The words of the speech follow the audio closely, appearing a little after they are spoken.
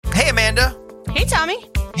Amanda. Hey, Tommy.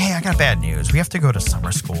 Hey, I got bad news. We have to go to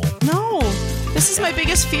summer school. No, this is my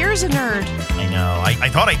biggest fear as a nerd. I know. I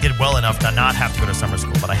thought I did well enough to not have to go to summer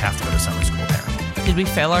school, but I have to go to summer school apparently. Did we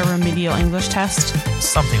fail our remedial English test?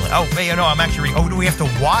 Something like... Oh, wait, no, I'm actually... do we have to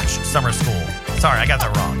watch summer school? Sorry, I got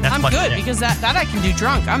that wrong. That's I'm good because that I can do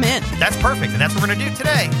drunk. I'm in. That's perfect, and that's what we're going to do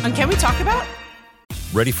today. And can we talk about?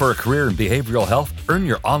 Ready for a career in behavioral health? Earn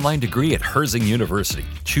your online degree at Herzing University.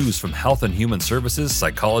 Choose from health and human services,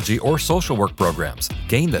 psychology, or social work programs.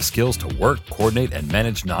 Gain the skills to work, coordinate, and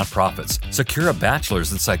manage nonprofits. Secure a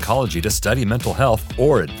bachelor's in psychology to study mental health,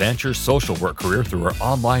 or advance your social work career through our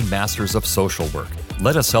online Masters of Social Work.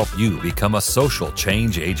 Let us help you become a social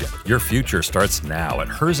change agent. Your future starts now at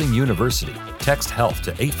Herzing University. Text HEALTH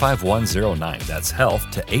to 85109. That's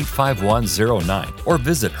HEALTH to 85109. Or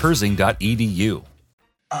visit herzing.edu.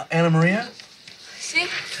 Anna Maria? See?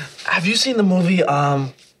 Have you seen the movie,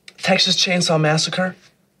 Texas Chainsaw Massacre?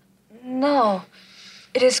 No.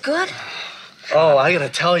 It is good? Oh, I gotta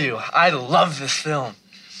tell you, I love this film.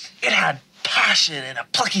 It had passion and a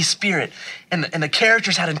plucky spirit, and the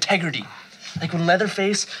characters had integrity. Like when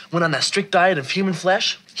Leatherface went on that strict diet of human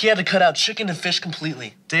flesh, he had to cut out chicken and fish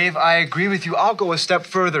completely. Dave, I agree with you. I'll go a step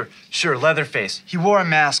further. Sure, Leatherface. He wore a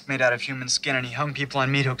mask made out of human skin and he hung people on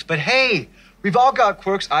meat hooks. But hey, we've all got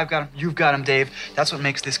quirks. I've got them. You've got them, Dave. That's what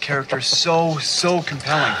makes this character so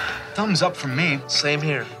compelling. Thumbs up from me. Same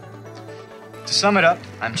here. To sum it up,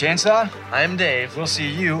 I'm Chainsaw. I'm Dave. We'll see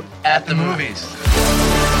you at the movies.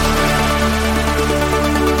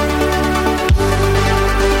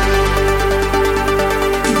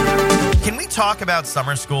 Can we talk about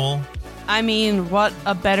summer school? I mean, what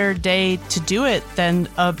a better day to do it than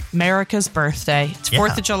America's birthday. It's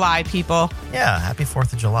 4th of July, people. Yeah, happy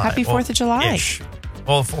 4th of July. Happy 4th of July. Ish.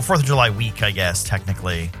 Well, 4th of July week, I guess,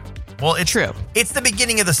 technically. Well, it's true. It's the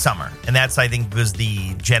beginning of the summer, and that's, I think, was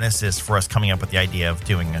the genesis for us coming up with the idea of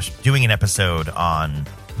doing an episode on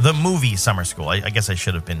the movie Summer School. I guess I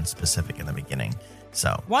should have been specific in the beginning.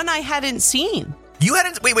 So one I hadn't seen. You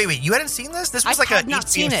hadn't? Wait. You hadn't seen this? This was like a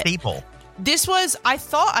HBO staple. This was, I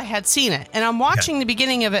thought I had seen it, and I'm watching the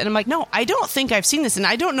beginning of it, and I'm like, no, I don't think I've seen this, and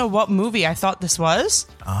I don't know what movie I thought this was.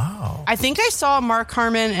 Oh. I think I saw Mark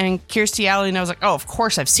Harmon and Kirstie Alley, and I was like, oh, of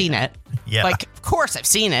course I've seen it. Yeah. Like, of course I've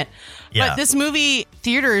seen it. Yeah. But this movie,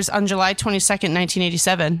 theaters on July 22nd,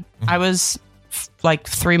 1987, I was like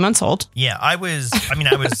 3 months old. Yeah, I was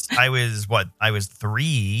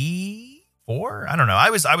 3, 4? I don't know. I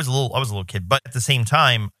was a little kid, but at the same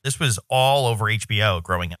time, this was all over HBO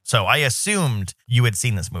growing up. So I assumed you had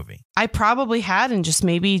seen this movie. I probably had, and just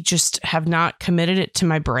have not committed it to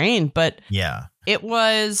my brain. But yeah, it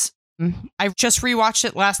was. I just rewatched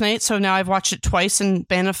it last night, so now I've watched it twice in a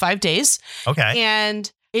span of 5 days. Okay,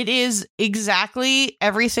 and it is exactly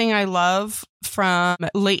everything I love from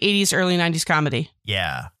late 80s, early 90s comedy.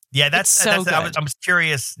 Yeah, that's good. I'm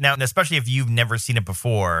curious now, and especially if you've never seen it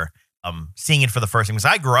before. Seeing it for the first time, because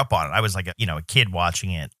I grew up on it. I was like a kid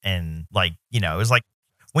watching it, and it was like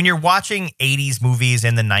when you're watching 80s movies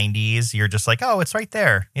in the 90s, you're just like, oh, it's right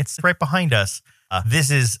there. It's right behind us. This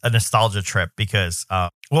is a nostalgia trip because,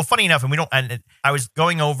 funny enough, I was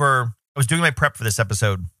doing my prep for this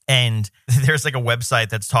episode, and there's like a website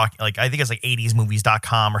that's talking, like, I think it's like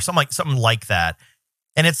 80smovies.com or something like that.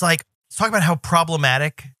 And it's like, it's talking about how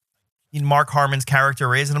problematic Mark Harmon's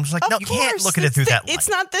character is, and I'm just like, no, you can't look at it through that light. It's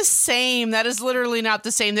not the same. That is literally not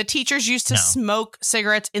the same. The teachers used to smoke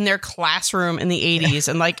cigarettes in their classroom in the 80s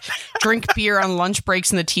and like drink beer on lunch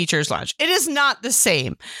breaks in the teacher's lounge. It is not the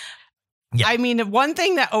same. Yeah. I mean, one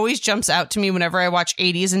thing that always jumps out to me whenever I watch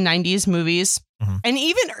 80s and 90s movies, and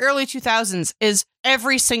even early 2000s, is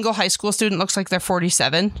every single high school student looks like they're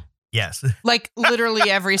 47. Yes. Like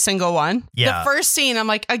literally every single one. Yeah. The first scene, I'm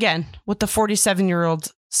like, again, with the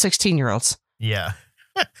 47-year-old 16-year-olds. Yeah.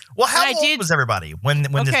 Well, how old was everybody when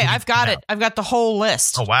this movie I've got came it. I've got the whole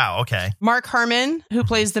list. Oh, wow. Okay. Mark Harmon, who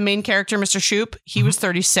plays the main character, Mr. Shoop, he was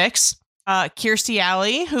 36. Kirstie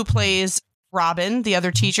Alley, who plays Robin, the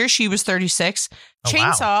other teacher, she was 36.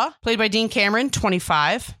 Chainsaw, played by Dean Cameron,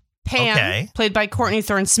 25. Pam, played by Courtney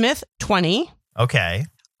Thorne-Smith, 20. Okay.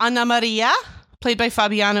 Anna Maria, played by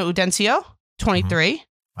Fabiana Udencio, 23.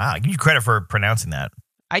 Wow. I give you credit for pronouncing that.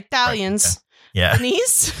 Italians. Right. Yeah.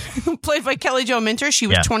 Denise, played by Kelly Jo Minter, she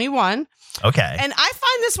was 21. Okay. And I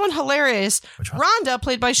find this one hilarious. Rhonda,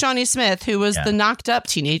 played by Shawnee Smith, who was the knocked up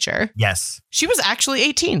teenager. Yes. She was actually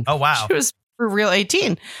 18. Oh, wow. She was for real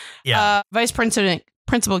 18. Yeah. Vice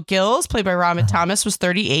Principal Gills, played by Robin Thomas, was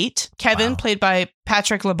 38. Kevin, played by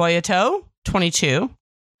Patrick LeBoyeto, 22.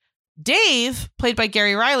 Dave, played by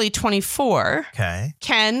Gary Riley, 24. Okay.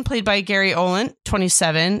 Ken, played by Gary Oland,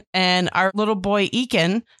 27. And our little boy,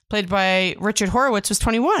 Eakin, played by Richard Horowitz, was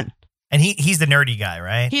 21. And he's the nerdy guy,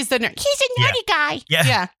 right? He's a nerdy guy.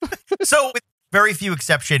 Yeah. So with very few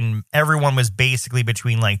exception, everyone was basically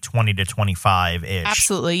between like 20 to 25-ish.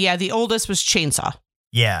 Absolutely. Yeah. The oldest was Chainsaw.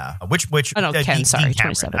 Yeah. Which Oh, no, Ken, sorry, Dean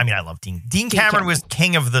Cameron. 27. I mean, I love Dean. Dean Cameron was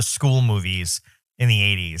king of the school movies in the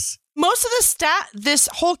 80s. Most of this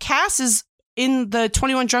whole cast is in the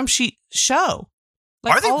 21 Jump Street show.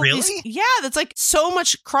 Like, are they all of really? Yeah, that's like so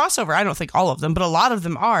much crossover. I don't think all of them, but a lot of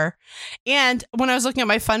them are. And when I was looking at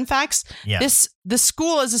my fun facts, the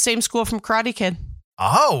school is the same school from Karate Kid.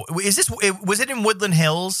 Oh, was it in Woodland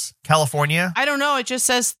Hills, California? I don't know. It just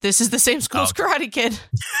says this is the same school as Karate Kid.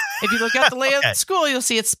 If you look at the layout of the school, you'll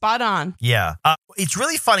see it's spot on. Yeah. It's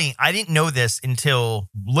really funny. I didn't know this until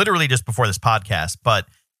literally just before this podcast, but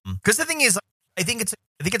because the thing is, I think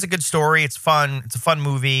it's a good story. It's fun. It's a fun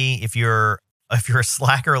movie. If you're a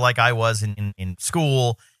slacker like I was in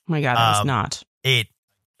school. Oh my God, I was not.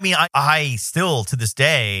 I still to this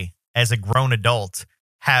day, as a grown adult,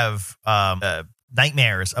 have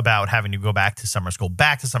nightmares about having to go back to summer school.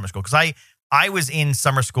 Because I was in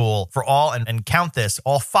summer school for all, and count this,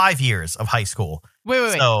 all 5 years of high school.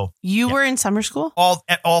 Wait. So, you were in summer school?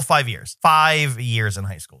 All 5 years. 5 years in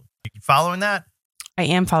high school. You following that? I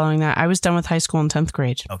am following that. I was done with high school in 10th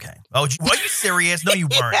grade. Okay. Oh, were you serious? No, you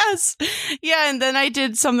weren't. Yes. Yeah, and then I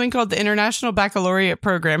did something called the International Baccalaureate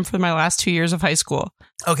Program for my last 2 years of high school.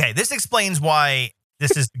 Okay, this explains why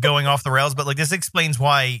this is going off the rails, but like this explains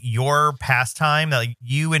why your pastime, like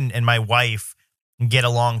you and my wife get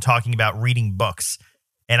along talking about reading books.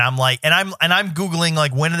 And I'm like, and I'm Googling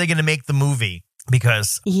like, when are they going to make the movie?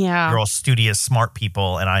 Because you're all studious, smart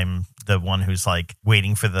people, and I'm the one who's like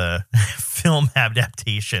waiting for the film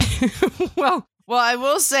adaptation. Well, I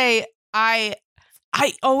will say I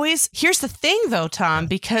always, here's the thing though, Tom,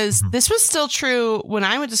 because this was still true when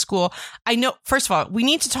I went to school. I know, first of all, we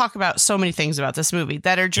need to talk about so many things about this movie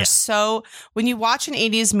that are just so, when you watch an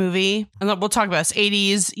 80s movie, and we'll talk about this,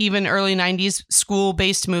 80s, even early 90s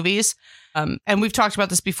school-based movies. And we've talked about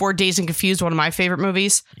this before, Dazed and Confused, one of my favorite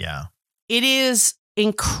movies. Yeah. It is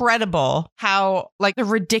incredible how, like, the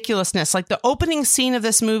ridiculousness, like the opening scene of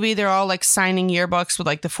this movie, they're all like signing yearbooks with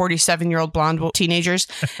like the 47-year-old blonde teenagers,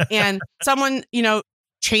 and someone,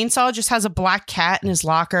 Chainsaw just has a black cat in his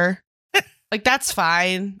locker. Like, that's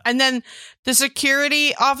fine. And then the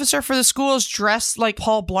security officer for the school is dressed like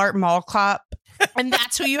Paul Blart Mall Cop. And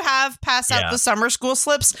that's who you have pass out the summer school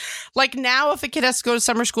slips. Like, now if a kid has to go to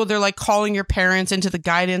summer school, they're like calling your parents into the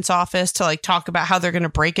guidance office to like talk about how they're going to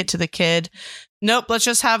break it to the kid. Nope. Let's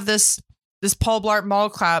just have this Paul Blart Mall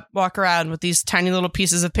Cop walk around with these tiny little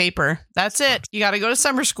pieces of paper. That's it. You got to go to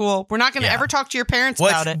summer school. We're not going to ever talk to your parents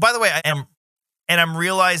about it. By the way, I'm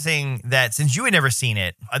realizing that since you had never seen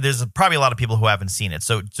it, there's probably a lot of people who haven't seen it.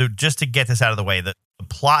 So just to get this out of the way, the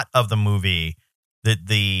plot of the movie,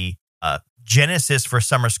 the genesis for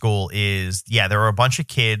summer school is, there are a bunch of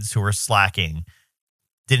kids who are slacking,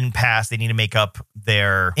 didn't pass. They need to make up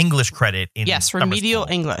their English credit in remedial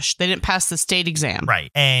English. They didn't pass the state exam.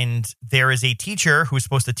 Right. And there is a teacher who's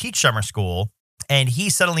supposed to teach summer school, and he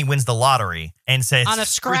suddenly wins the lottery and says, on a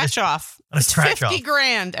scratch off. On a scratch off.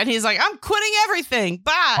 $50,000. And he's like, I'm quitting everything.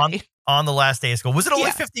 Bye. On the last day of school. Was it only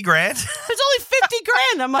 $50,000? It's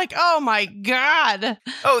only $50,000. I'm like, oh my God.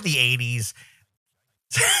 Oh, the 80s.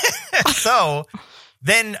 So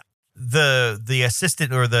then the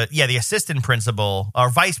assistant or the assistant principal or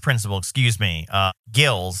vice principal,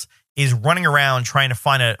 Gills, is running around trying to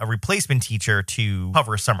find a replacement teacher to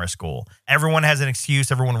cover summer school. Everyone has an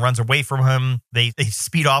excuse. Everyone runs away from him. They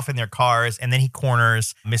speed off in their cars, and then he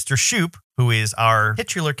corners Mr. Shoop, who is our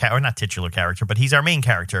not titular character, but he's our main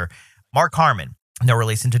character, Mark Harmon, no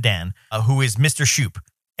relation to Dan, who is Mr. Shoop.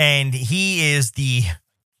 And he is the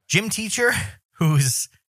gym teacher who's,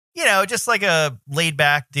 just like a laid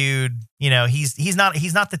back dude. He's not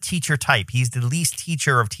the teacher type. He's the least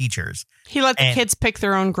teacher of teachers. He let the kids pick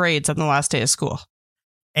their own grades on the last day of school.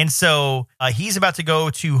 And so he's about to go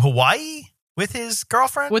to Hawaii with his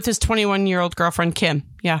girlfriend, with his 21-year-old girlfriend, Kim.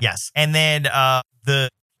 Yeah. Yes. And then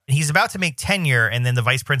he's about to make tenure. And then the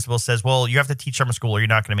vice principal says, well, you have to teach summer school or you're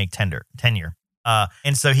not going to make tenure.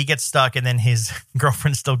 And so he gets stuck, and then his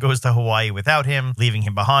girlfriend still goes to Hawaii without him, leaving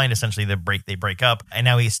him behind. Essentially, they break up, and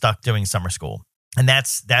now he's stuck doing summer school. And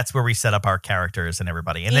that's where we set up our characters and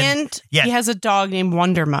everybody. And then he has a dog named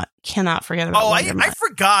Wondermutt. Cannot forget about Wondermutt. I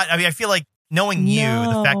forgot. I mean, I feel like knowing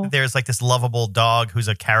the fact that there's like this lovable dog who's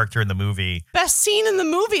a character in the movie. Best scene in the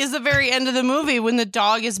movie is the very end of the movie when the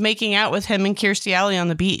dog is making out with him and Kirstie Alley on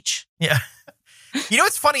the beach. Yeah. You know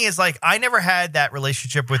what's funny is like I never had that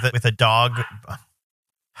relationship with a dog.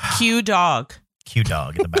 Cue dog. Cue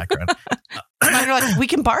dog in the background. You're like, we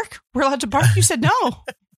can bark? We're allowed to bark? You said no.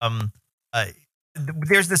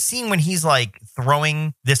 There's the scene when he's like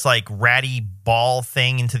throwing this like ratty ball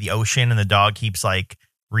thing into the ocean and the dog keeps like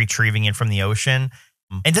retrieving it from the ocean.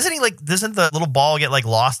 And doesn't the little ball get like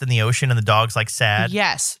lost in the ocean and the dog's like sad?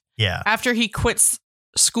 Yes. Yeah. After he quits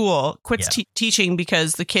school, teaching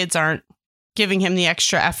because the kids aren't giving him the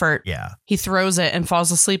extra effort. Yeah. He throws it and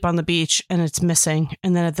falls asleep on the beach and it's missing.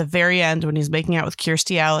 And then at the very end, when he's making out with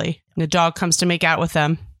Kirstie Alley and the dog comes to make out with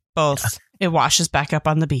them both, it washes back up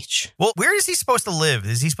on the beach. Well, where is he supposed to live?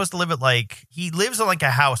 Is he supposed to live at like, he lives in like a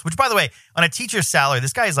house, which by the way, on a teacher's salary,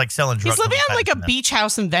 this guy is like selling drugs. He's living on like a beach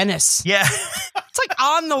house in Venice. Yeah. It's like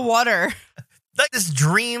on the water. Like this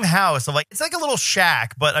dream house of like, it's like a little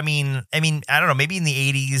shack, but I mean, I don't know, maybe in the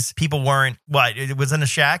 80s, people weren't, it was in a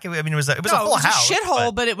shack? It was a full house. A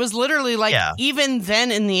shithole, but it was literally like, even then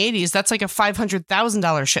in the 80s, that's like a $500,000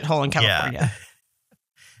 shithole in California. Yeah.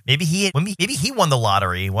 Maybe he won the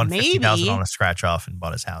lottery, won $50,000 on a scratch off and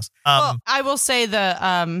bought his house. Well, I will say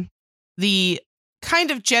the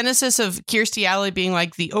kind of genesis of Kirstie Alley being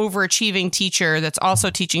like the overachieving teacher that's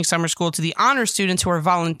also teaching summer school to the honor students who are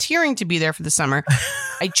volunteering to be there for the summer.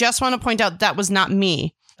 I just want to point out that was not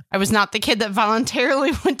me. I was not the kid that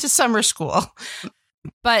voluntarily went to summer school.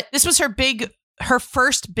 But this was her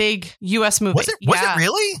first big U.S. movie. Was it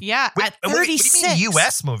really? Yeah, at 36. What do you mean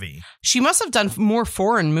U.S. movie? She must have done more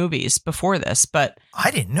foreign movies before this, but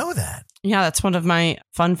I didn't know that. Yeah, that's one of my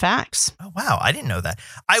fun facts. Oh, wow. I didn't know that.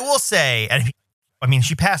 I will say, I mean,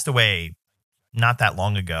 she passed away not that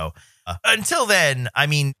long ago. Until then, I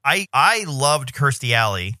mean, I loved Kirstie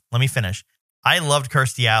Alley. Let me finish. I loved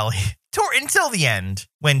Kirstie Alley until the end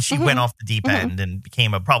when she went off the deep end and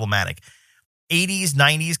became a problematic. 80s,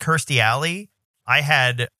 90s Kirstie Alley.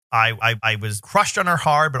 I was crushed on her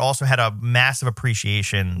hard, but also had a massive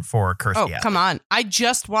appreciation for Kirstie Alley. Oh, come on. I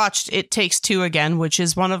just watched It Takes Two again, which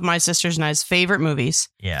is one of my sisters and I's favorite movies.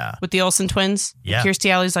 Yeah. With the Olsen twins. Yeah.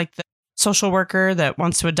 Kirstie Alley's like the social worker that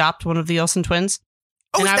wants to adopt one of the Olsen twins.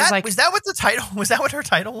 Oh, was that what the title? Was that what her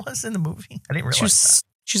title was in the movie? I didn't realize that.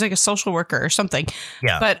 She's like a social worker or something.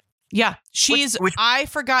 Yeah. But yeah, I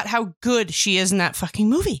forgot how good she is in that fucking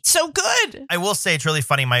movie. So good. I will say it's really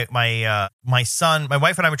funny. My son, my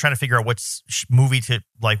wife and I were trying to figure out what movie to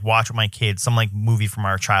like watch with my kids, some like movie from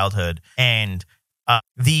our childhood. And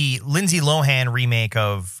the Lindsay Lohan remake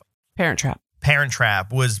of Parent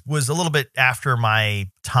Trap was a little bit after my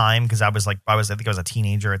time because I think I was a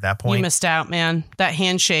teenager at that point. You missed out, man. That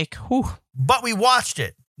handshake. Whew. But we watched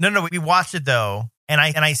it. No, we watched it though. And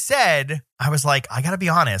I said, I was like, I gotta be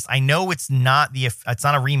honest. I know it's not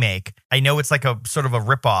a remake. I know it's like a sort of a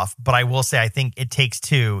ripoff, but I will say I think It Takes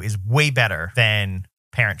Two is way better than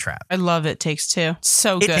Parent Trap. I love It Takes Two.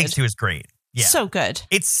 So good. It Takes Two is great. Yeah. So good.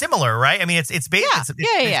 It's similar, right? I mean, it's basically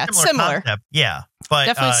it's similar. Concept. Yeah, but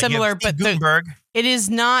definitely similar. But it is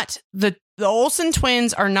not the Olsen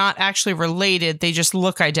twins are not actually related. They just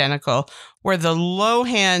look identical. Where the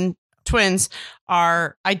Lohan twins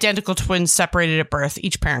are identical twins separated at birth.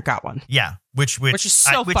 Each parent got one. Yeah, which is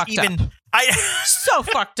so fucked up. So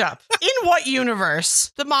fucked up. In what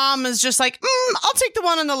universe? The mom is just like, I'll take the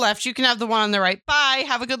one on the left. You can have the one on the right. Bye.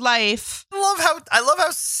 Have a good life. I love how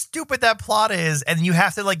stupid that plot is, and you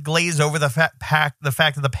have to like glaze over the fact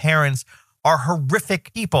that the parents are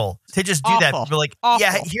horrific people to just do that. We're like,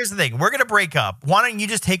 yeah, here's the thing. We're gonna break up. Why don't you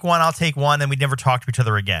just take one? I'll take one, and we never talk to each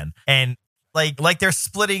other again. And like they're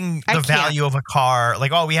splitting the value of a car.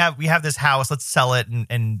 Like, oh, we have this house. Let's sell it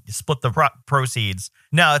and split the proceeds.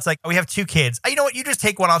 No, it's like, oh, we have two kids. You know what? You just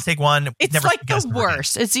take one. I'll take one. It's like the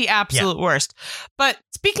worst. It's the absolute worst. But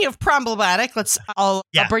speaking of problematic, I'll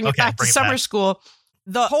bring it back to summer school.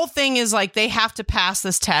 The whole thing is like they have to pass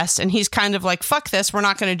this test, and he's kind of like, fuck this, we're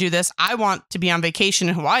not going to do this. I want to be on vacation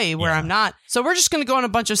in Hawaii where I'm not. So we're just going to go on a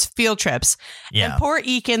bunch of field trips. Yeah. And poor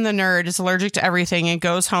Eakin, the nerd, is allergic to everything and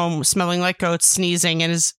goes home smelling like goats, sneezing,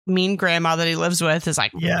 and his mean grandma that he lives with is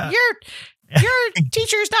like, your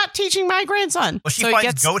teacher's not teaching my grandson. Well, she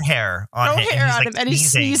finds goat hair on him, and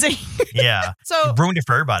he's sneezing. Yeah. So he ruined it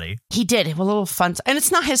for everybody. He did. A little fun. And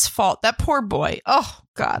it's not his fault. That poor boy. Oh,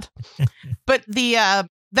 God. But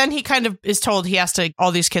then he kind of is told he has to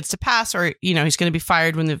all these kids to pass, or he's going to be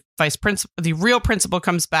fired when the real principal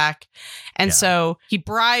comes back. And so he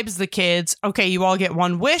bribes the kids. Okay, you all get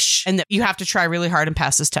one wish, and that you have to try really hard and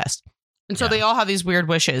pass this test. And so they all have these weird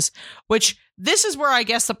wishes, which this is where I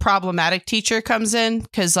guess the problematic teacher comes in,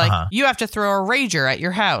 because you have to throw a rager at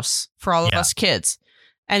your house for all of us kids.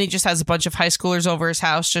 And he just has a bunch of high schoolers over his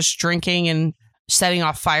house just drinking and setting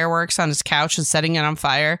off fireworks on his couch and setting it on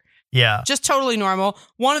fire. Yeah. Just totally normal.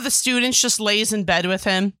 One of the students just lays in bed with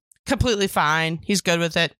him. Completely fine. He's good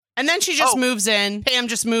with it. And then she just moves in. Pam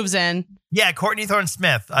just moves in. Yeah, Courtney Thorne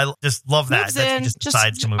Smith. I just love that. Moves that in. she just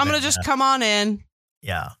decides to move I'm going in. to just come on in.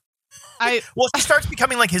 Yeah. Well, she starts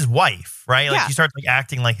becoming like his wife, right? Like she starts like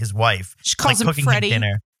acting like his wife. She calls like, him cooking Freddie. him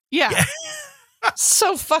dinner. Yeah.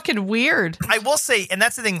 So fucking weird. I will say, and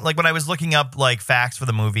that's the thing, like when I was looking up like facts for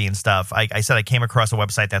the movie and stuff, I said I came across a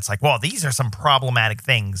website that's like, well, these are some problematic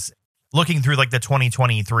things. Looking through like the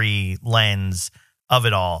 2023 lens of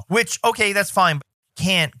it all, which, okay, that's fine, but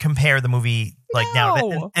can't compare the movie like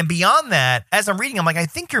now. And beyond that, as I'm reading, I'm like, I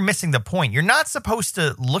think you're missing the point. You're not supposed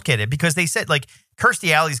to look at it because they said like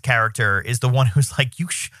Kirstie Alley's character is the one who's like,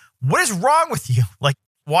 what is wrong with you? Like,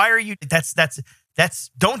 why are you, that's,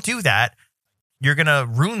 don't do that. You're going to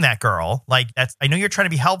ruin that girl. Like I know you're trying to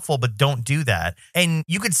be helpful, but don't do that. And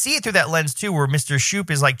you could see it through that lens too, where Mr. Shoop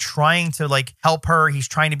is like trying to like help her. He's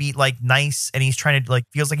trying to be like nice and he's trying to like,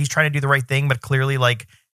 feels like he's trying to do the right thing, but clearly like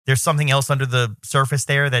there's something else under the surface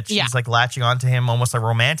there that she's like latching onto him almost like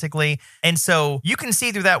romantically. And so you can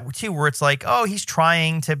see through that too, where it's like, oh, he's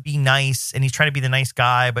trying to be nice and he's trying to be the nice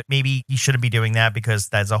guy, but maybe he shouldn't be doing that because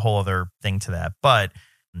that's a whole other thing to that. But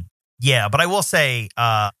yeah, but I will say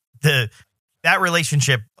that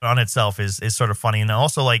relationship on itself is sort of funny. And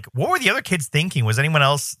also like, what were the other kids thinking? Was anyone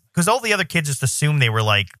else, because all the other kids just assumed they were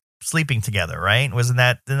like sleeping together, right? Didn't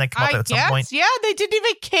that come up at some point? Yeah, they didn't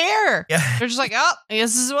even care. Yeah. They're just like, oh, I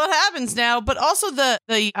guess this is what happens now. But also the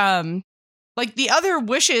like the other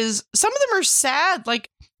wishes, some of them are sad.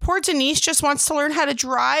 Like poor Denise just wants to learn how to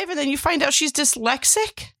drive, and then you find out she's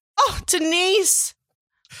dyslexic. Oh, Denise.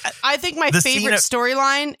 I think my favorite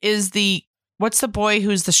storyline is what's the boy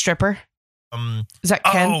who's the stripper? Is that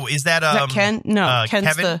Ken? Oh, is that Ken? No, Ken's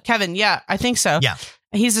Kevin? Kevin. Yeah, I think so. Yeah.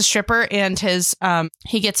 He's a stripper and his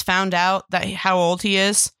he gets found out that how old he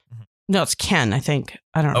is. No, it's Ken, I think.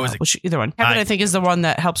 I don't know which either one. Kevin, I think, is the one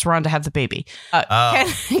that helps Rhonda have the baby.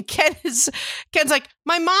 Ken's like,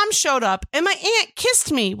 my mom showed up and my aunt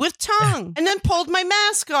kissed me with tongue and then pulled my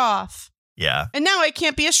mask off. Yeah. And now I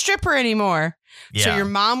can't be a stripper anymore. Yeah. So your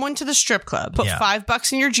mom went to the strip club, put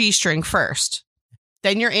 $5 in your G-string first.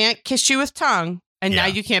 Then your aunt kissed you with tongue, and now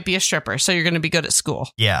you can't be a stripper, so you're going to be good at school.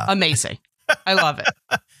 Yeah. Amazing. I love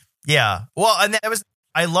it. Yeah. Well, and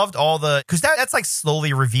I loved all because that's like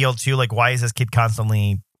slowly revealed too, like why is this kid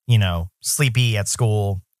constantly, sleepy at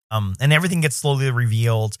school? And everything gets slowly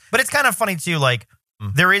revealed. But it's kind of funny too, like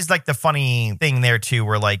there is like the funny thing there too,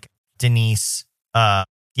 where like Denise,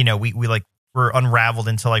 we're unraveled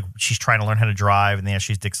into like she's trying to learn how to drive and then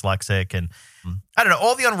she's dyslexic and I don't know,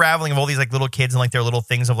 all the unraveling of all these like little kids and like their little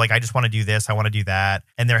things of like, I just want to do this, I want to do that.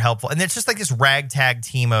 And they're helpful. And it's just like this ragtag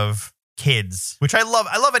team of kids, which I love.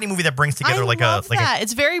 I love any movie that brings together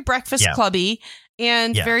it's very Breakfast Clubby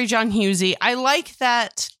and very John Hughesy. I like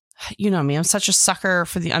that. You know me, I'm such a sucker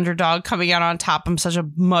for the underdog coming out on top. I'm such a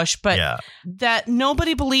mush, but that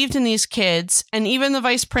nobody believed in these kids. And even the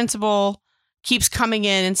vice principal keeps coming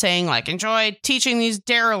in and saying like, enjoy teaching these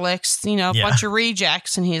derelicts, a bunch of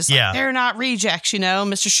rejects. And he's like, they're not rejects,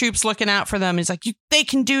 Mr. Shoop's looking out for them. He's like, they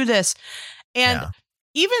can do this. And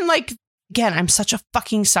even like, again, I'm such a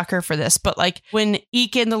fucking sucker for this, but like when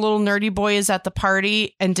Eakin, the little nerdy boy, is at the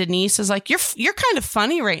party and Denise is like, you're kind of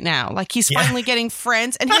funny right now. Like he's finally getting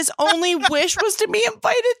friends and his only wish was to be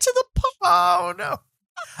invited to the party. Oh no.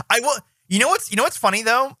 I will. You know what's funny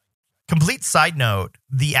though? Complete side note,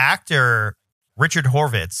 the actor Richard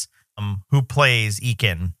Horvitz, who plays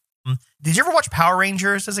Eakin. Did you ever watch Power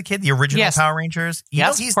Rangers as a kid? The original Power Rangers?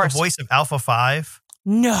 He's the voice of Alpha 5.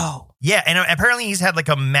 No. Yeah, and apparently he's had like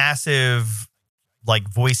a massive like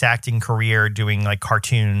voice acting career doing like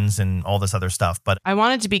cartoons and all this other stuff. But I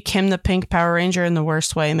wanted to be Kim the Pink Power Ranger in the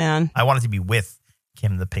worst way, man. I wanted to be with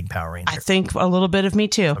Kim the Pink Power Ranger. I think a little bit of me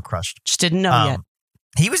too. So crushed. Just didn't know yet.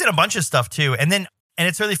 He was in a bunch of stuff too. And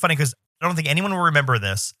it's really funny because I don't think anyone will remember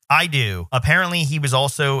this. I do. Apparently he was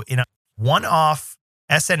also in a one-off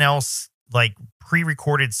SNL like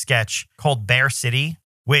pre-recorded sketch called Bear City,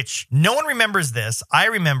 which no one remembers this. I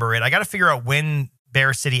remember it. I got to figure out when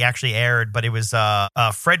Bear City actually aired, but it was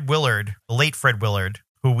Fred Willard, the late Fred Willard,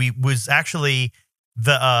 who was actually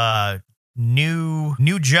the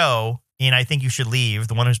new Joe in I Think You Should Leave,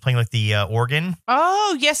 the one who's playing like the organ.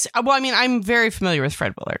 Oh, yes. Well, I mean, I'm very familiar with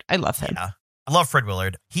Fred Willard. I love him. Yeah. I love Fred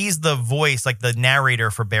Willard. He's the voice, like the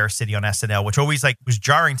narrator for Bear City on SNL, which always like was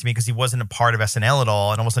jarring to me because he wasn't a part of SNL at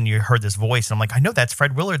all. And all of a sudden you heard this voice and I'm like, I know that's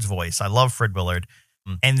Fred Willard's voice. I love Fred Willard.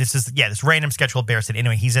 And this is, this random sketch called Bear City.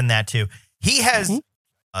 Anyway, he's in that too. He has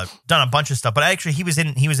done a bunch of stuff, but actually he was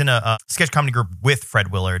in a sketch comedy group with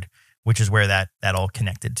Fred Willard, which is where that all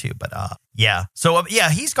connected to. But yeah. So yeah,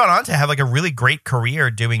 he's gone on to have like a really great career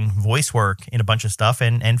doing voice work in a bunch of stuff.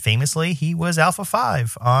 And famously, he was Alpha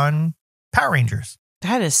 5 on Power Rangers.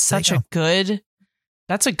 That is such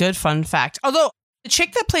that's a good fun fact. Although the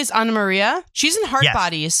chick that plays Anna Maria, she's in Heart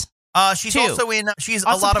Bodies. She's too. also in, she's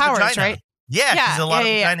Austin a lot Powers, of vagina. right? Yeah, she's a lot of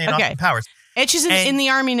vagina in Austin Powers. And she's in the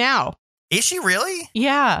Army now. Is she really?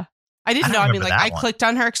 Yeah. I didn't know. I mean, like, I clicked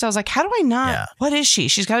on her because I was like, how do I not? Yeah. What is she?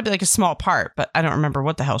 She's got to be like a small part, but I don't remember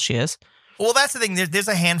what the hell she is. Well, that's the thing. There's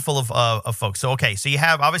a handful of folks. So, okay. So you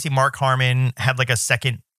have, obviously, Mark Harmon had like a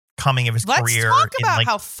second coming of his career. Let's talk about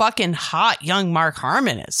how fucking hot young Mark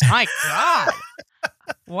Harmon is. My God.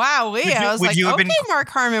 Wow. I was like, okay, Mark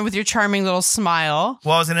Harmon with your charming little smile.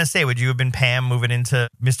 Well, I was going to say, would you have been Pam moving into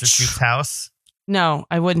Mr. Scoop's house? No,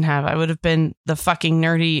 I wouldn't have. I would have been the fucking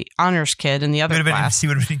nerdy honors kid in the other class. He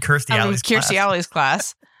would have been Kirstie Alley's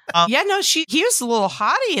class. Yeah, no, he was a little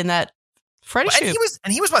hottie in that Freddy shoot.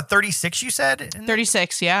 And he was what, 36, you said?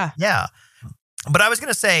 36, yeah. Yeah. But I was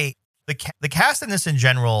going to say, the cast in this in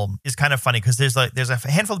general is kind of funny because there's a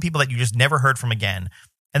handful of people that you just never heard from again.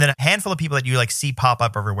 And then a handful of people that you like see pop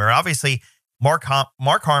up everywhere. Obviously, Mark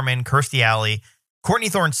Harmon, Kirstie Alley, Courtney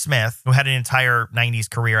Thorne-Smith, who had an entire 90s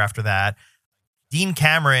career after that. Dean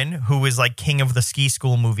Cameron, who was like king of the ski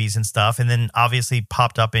school movies and stuff, and then obviously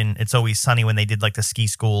popped up in It's Always Sunny when they did like the ski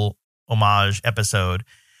school homage episode.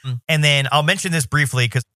 And then I'll mention this briefly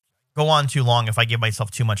because go on too long if I give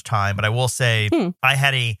myself too much time, but I will say I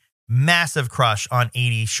had a massive crush on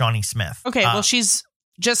 80s Shawnee Smith. Okay, well, she's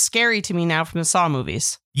just scary to me now from the Saw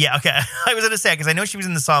movies. Yeah, okay. I was going to say, because I know she was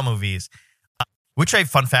in the Saw movies, which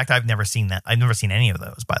fun fact, I've never seen that. I've never seen any of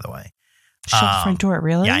those, by the way. Shut the front door,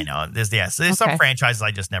 really? Yeah, I know. There's some franchises I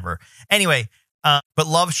just never. Anyway, but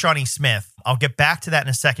love Shawnee Smith. I'll get back to that in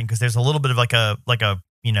a second because there's a little bit of like a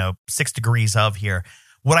 6 degrees of here.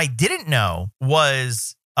 What I didn't know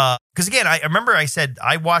was because again, I remember I said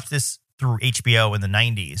I watched this through HBO in the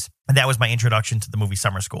 90s, and that was my introduction to the movie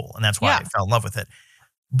Summer School, and that's why I fell in love with it.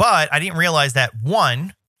 But I didn't realize that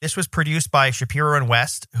this was produced by Shapiro and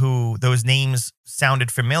West, who those names sounded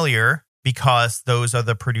familiar, because those are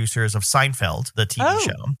the producers of Seinfeld, the TV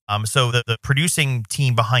show. So the producing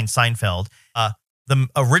team behind Seinfeld, the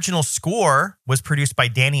original score was produced by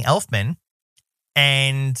Danny Elfman,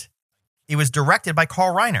 and it was directed by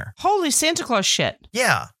Carl Reiner. Holy Santa Claus shit.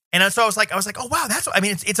 Yeah. And so I was like, oh wow,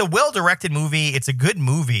 it's a well-directed movie. It's a good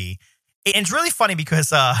movie. And it's really funny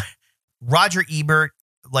because Roger Ebert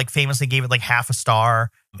like famously gave it like half a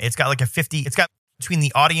star. It's got like it's got between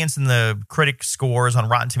the audience and the critic scores on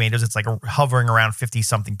Rotten Tomatoes, it's like hovering around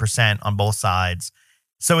 50-something% on both sides.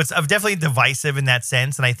 So it's definitely divisive in that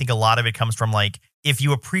sense. And I think a lot of it comes from like, if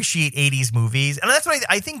you appreciate 80s movies, and that's what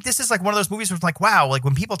I think this is like one of those movies where it's like, wow, like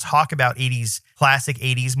when people talk about classic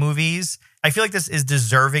 80s movies, I feel like this is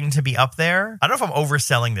deserving to be up there. I don't know if I'm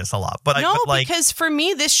overselling this a lot, but because for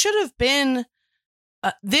me, this should have been,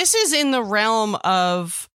 this is in the realm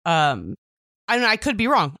of, I could be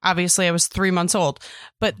wrong. Obviously, I was 3 months old,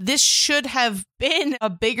 but this should have been a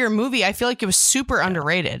bigger movie. I feel like it was super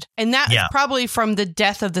underrated. And that is probably from the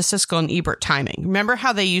death of the Siskel and Ebert timing. Remember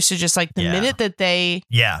how they used to just like the minute that they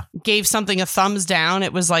gave something a thumbs down,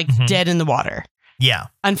 it was like dead in the water. Yeah.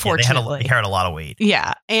 Unfortunately. They carried a lot of weight.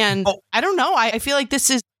 Yeah. And I don't know. I feel like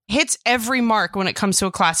this hits every mark when it comes to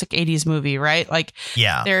a classic 80s movie, right? Like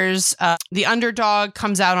there's the underdog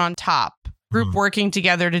comes out on top. Group working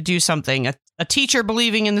together to do something. A teacher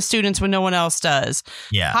believing in the students when no one else does.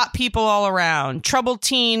 Yeah. Hot people all around. Troubled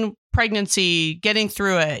teen pregnancy, getting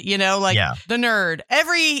through it. The nerd.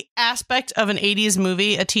 Every aspect of an 80s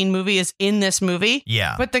movie, a teen movie, is in this movie.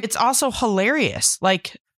 Yeah. But it's also hilarious.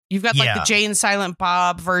 Like, you've got like the Jay and Silent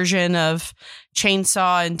Bob version of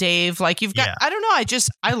Chainsaw and Dave. Like, you've got, I don't know.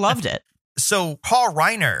 I loved it. So Carl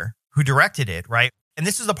Reiner, who directed it, right? And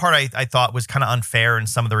this is the part I thought was kind of unfair in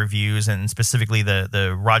some of the reviews, and specifically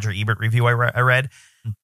the Roger Ebert review I read.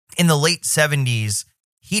 In the late 70s,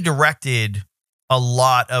 he directed a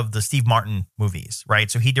lot of the Steve Martin movies, right?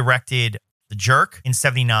 So he directed The Jerk in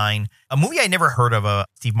 79, a movie I never heard of, a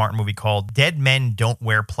Steve Martin movie called Dead Men Don't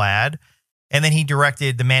Wear Plaid. And then he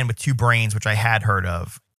directed The Man with Two Brains, which I had heard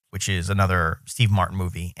of, which is another Steve Martin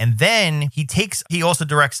movie. And then he also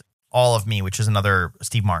directs All of Me, which is another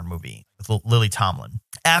Steve Martin movie with Lily Tomlin.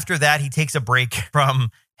 After that, he takes a break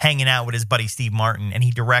from hanging out with his buddy Steve Martin, and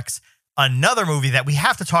he directs another movie that we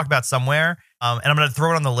have to talk about somewhere. And I'm going to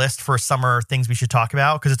throw it on the list for summer things we should talk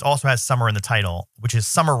about, because it also has summer in the title, which is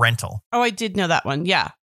Summer Rental. Oh, I did know that one. Yeah.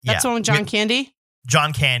 That's the one with John Candy?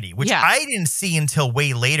 John Candy, which I didn't see until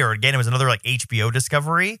way later. Again, it was another like HBO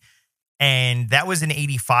discovery. And that was in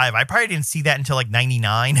 85. I probably didn't see that until like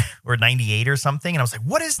 99 or 98 or something. And I was like,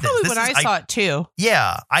 what is this? Probably when I saw it too.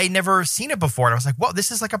 Yeah. I had never seen it before. And I was like, well,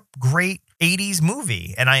 this is like a great 80s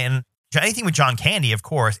movie. And anything with John Candy, of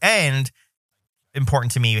course. And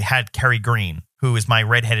important to me, had Kerry Green, who is my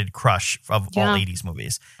redheaded crush of all 80s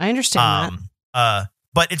movies. I understand that.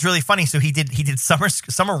 But it's really funny. So he did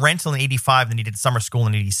Summer Rental in 85, then he did Summer School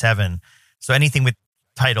in 87. So anything with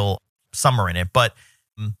title Summer in it. But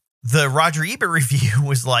the Roger Ebert review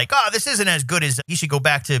was like, oh, this isn't as good as he should go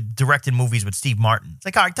back to directing movies with Steve Martin. It's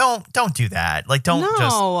like, all right, don't do that. Like,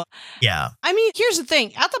 yeah. I mean, here's the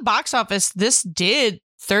thing. At the box office, this did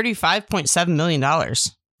 $35.7 million.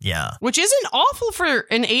 Yeah. Which isn't awful for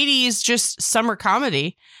an 80s just summer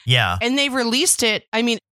comedy. Yeah. And they released it. I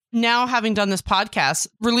mean, now having done this podcast,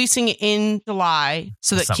 releasing it in July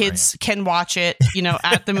so that kids can watch it,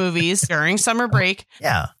 at the movies during summer break.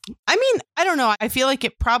 Yeah. I mean, I don't know. I feel like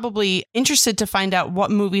it probably interested to find out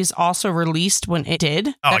what movies also released when it did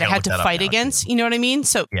that it had to fight against. You know what I mean?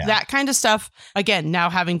 So that kind of stuff, again, now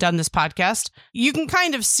having done this podcast, you can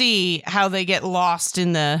kind of see how they get lost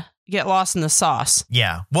in the sauce.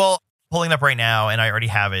 Yeah. Well, pulling up right now, and I already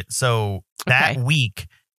have it. So that week,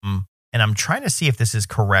 and I'm trying to see if this is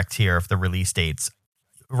correct here, if the release dates.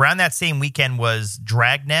 Around that same weekend was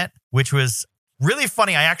Dragnet, which was really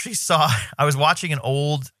funny. I was watching an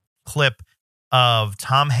old clip of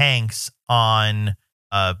Tom Hanks on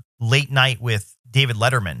Late Night with David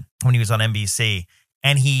Letterman when he was on NBC,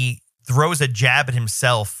 and he throws a jab at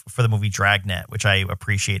himself for the movie Dragnet, which I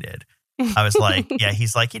appreciated. I was like, yeah,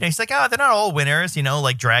 he's like, oh, they're not all winners,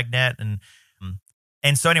 like Dragnet.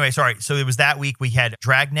 And so anyway, sorry. So it was that week we had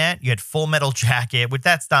Dragnet, you had Full Metal Jacket, which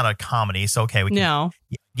that's not a comedy. So, okay. No.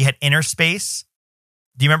 You had Inner Space.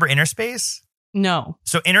 Do you remember Inner Space? No.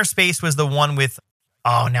 So Inner Space was the one with,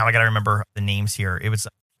 now I got to remember the names here. It was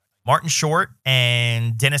Martin Short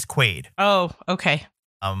and Dennis Quaid. Oh, okay.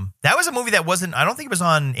 That was a movie that I don't think it was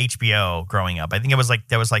on HBO growing up. I think it was like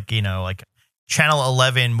Channel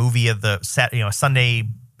 11 movie of the Sunday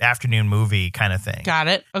afternoon movie kind of thing. Got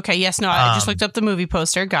it. Okay. Yes. No, I just looked up the movie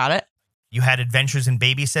poster. Got it. You had Adventures in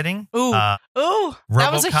Babysitting. Ooh. That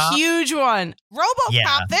was a huge one. RoboCop.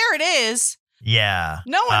 Yeah. There it is. Yeah.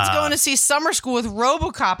 No one's going to see Summer School with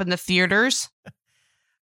RoboCop in the theaters.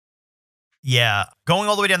 Yeah. Going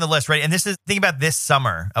all the way down the list, right? And think about this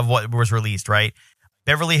summer of what was released, right?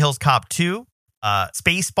 Beverly Hills Cop 2,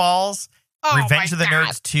 Spaceballs, Revenge of the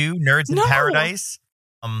Nerds 2, Nerds in Paradise.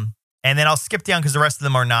 And then I'll skip down because the rest of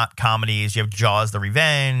them are not comedies. You have Jaws the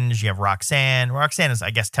Revenge. You have Roxanne. Roxanne is, I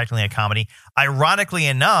guess, technically a comedy. Ironically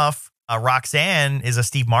enough, Roxanne is a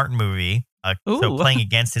Steve Martin movie. So playing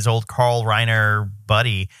against his old Carl Reiner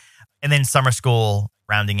buddy. And then Summer School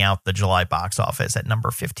rounding out the July box office at number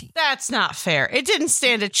 15. That's not fair. It didn't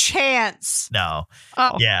stand a chance. No.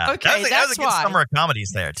 Oh, yeah. Okay, that was a good summer of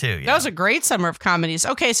comedies there, too. Yeah. That was a great summer of comedies.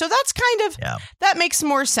 Okay, so that's kind of, that makes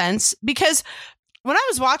more sense because when I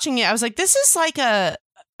was watching it, I was like, this is like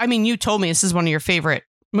you told me this is one of your favorite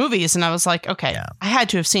movies. And I was like, okay, I had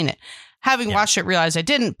to have seen it. Having watched it, realized I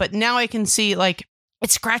didn't. But now I can see like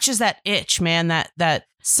it scratches that itch, man, that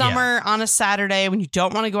summer on a Saturday when you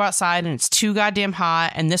don't want to go outside and it's too goddamn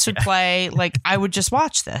hot and this would play. Like I would just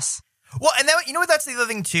watch this. Well, and then, what, that's the other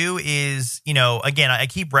thing too is, again, I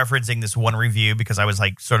keep referencing this one review because I was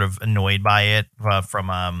like sort of annoyed by it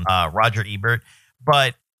from Roger Ebert.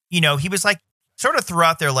 But, he was like, sort of threw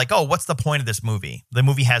out there like, oh, what's the point of this movie? The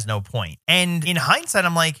movie has no point. And in hindsight,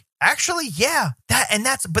 I'm like, actually, yeah,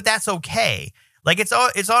 but that's okay. Like, it's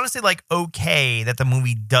honestly like okay that the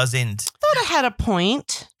movie doesn't. I thought it had a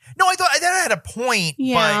point. No, I thought it had a point,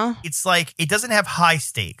 but it's like, it doesn't have high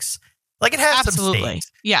stakes. Like, it has some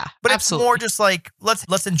stakes. Yeah, but absolutely. It's more just like,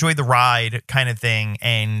 let's enjoy the ride kind of thing.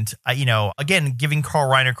 And, again, giving Carl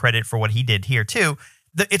Reiner credit for what he did here too.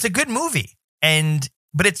 It's a good movie.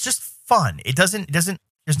 But it's just fun. It doesn't,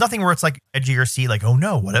 there's nothing where it's like edgy or see like, oh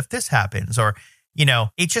no, what if this happens? Or,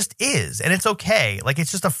 it just is. And it's okay. Like,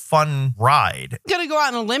 it's just a fun ride. I'm going to go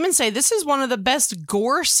out on a limb and say this is one of the best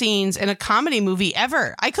gore scenes in a comedy movie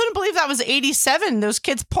ever. I couldn't believe that was 87. Those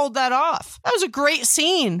kids pulled that off. That was a great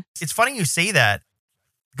scene. It's funny you say that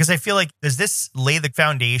because I feel like, does this lay the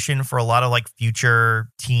foundation for a lot of like future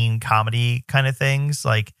teen comedy kind of things?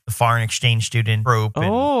 Like the foreign exchange student trope.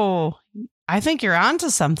 I think you're onto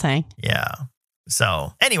something. Yeah.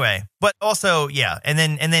 So anyway, but also, yeah. And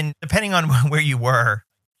then depending on where you were,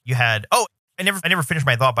 you had, I never finished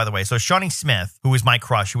my thought, by the way. So Shawnee Smith, who was my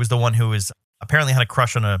crush, who was the one who was apparently had a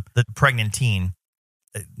crush on the pregnant teen.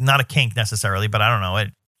 Not a kink necessarily, but I don't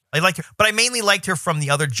know. I liked her, but I mainly liked her from the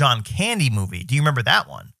other John Candy movie. Do you remember that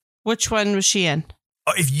one? Which one was she in?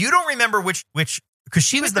 If you don't remember which, because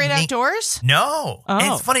she was the Great main, Outdoors. No, Oh.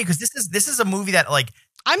 and it's funny because this is a movie that like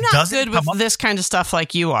I'm not doesn't good with come up- this kind of stuff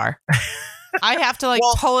like you are. I have to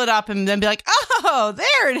Well- pull it up and then be like, oh,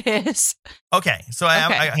 there it is. Okay, so Okay.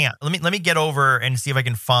 hang on. Let me get over and see if I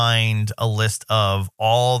can find a list of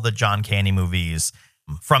all the John Candy movies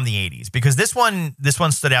from the 80s, because this one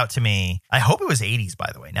stood out to me. I hope it was 80s, by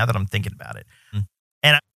the way, now that I'm thinking about it.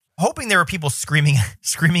 And I'm hoping there are people screaming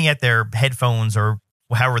at their headphones or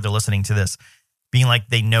however they're listening to this, being like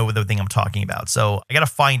they know the thing I'm talking about. So I got to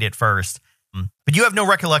find it first. But you have no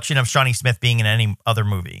recollection of Shawnee Smith being in any other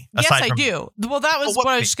movie? Yes, I do. Well, that was what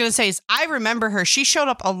what I was just going to say is I remember her. She showed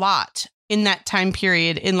up a lot in that time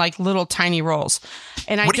period in like little tiny roles.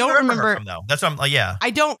 And I What do you don't remember her remember. from, though? That's what I'm yeah.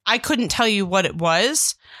 I couldn't tell you what it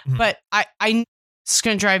was, Mhm. but it's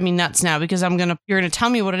going to drive me nuts now because you're going to tell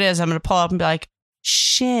me what it is. I'm going to pull up and be like,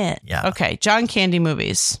 shit. Yeah. Okay. John Candy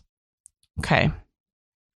movies. Okay.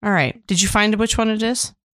 All right. Did you find which one it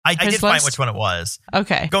is? I His did find list? which one it was.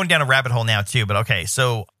 Okay. Going down a rabbit hole now too, but okay.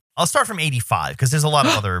 So I'll start from 85 because there's a lot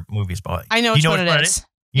of other movies. But I know which one it is.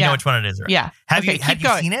 You Yeah. know which one it is, right? Yeah. Have Okay, you keep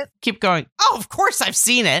going. seen it? Keep going. Oh, of course I've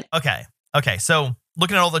seen it. Okay. So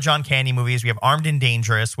looking at all the John Candy movies, we have Armed and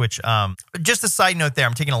Dangerous, which just a side note there,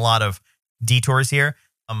 I'm taking a lot of detours here.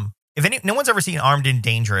 If no one's ever seen Armed and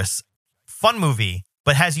Dangerous, fun movie,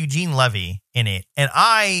 but has Eugene Levy in it. And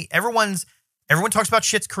everyone talks about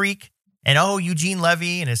Schitt's Creek and Eugene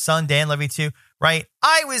Levy and his son Dan Levy too, right?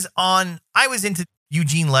 I was into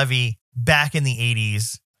Eugene Levy back in the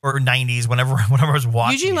 80s or 90s whenever I was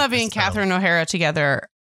watching Eugene it, Levy and so- Catherine O'Hara together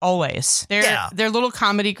always. They're their little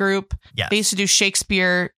comedy group. Yes. They used to do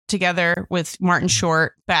Shakespeare together with Martin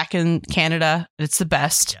Short back in Canada. It's the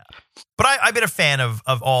best. Yeah. But I've been a fan of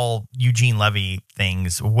all Eugene Levy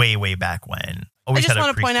things way, way back when. I just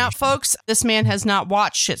want to point out, folks, this man has not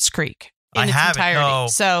watched Schitt's Creek in its haven't, entirety. no.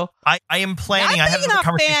 So I am planning. not I had big a enough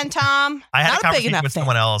conversation. fan, Tom. I had Not a conversation big enough with fan.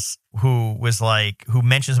 someone else who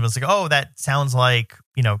mentioned something. It's like, oh, that sounds like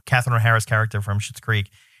Catherine O'Hara's character from Schitt's Creek.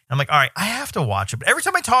 And I'm like, all right, I have to watch it. But every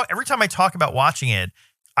time I talk about watching it,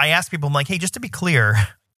 I ask people, I'm like, hey, just to be clear,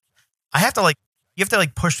 you have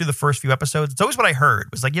to push through the first few episodes. It's always what I heard.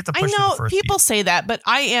 It was like you have to push through the first people say that, but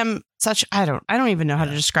I am I don't even know how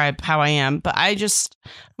to describe how I am, but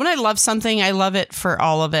when I love something, I love it for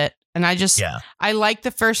all of it. And I like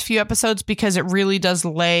the first few episodes because it really does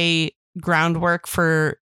lay groundwork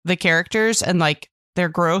for the characters and like their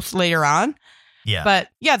growth later on. Yeah. But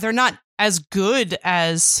yeah, they're not as good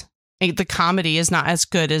as the comedy is not as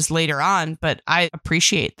good as later on, but I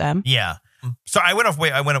appreciate them. Yeah. So I went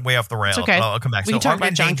way off the rails. It's okay. I'll come back. We can talk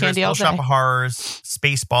about John Candy all Little Shop day. of Horrors,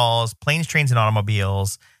 Spaceballs, Planes, Trains, and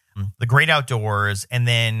Automobiles, The Great Outdoors, and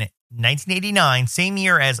then 1989, same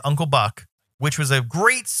year as Uncle Buck, which was a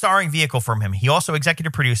great starring vehicle from him. He also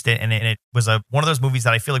executive produced it, and it was one of those movies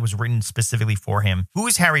that I feel like was written specifically for him.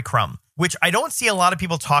 Who's Harry Crumb? Which I don't see a lot of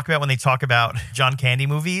people talk about when they talk about John Candy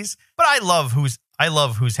movies, but I love Who's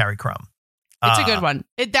Harry Crumb. It's a good one.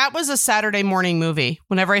 That was a Saturday morning movie.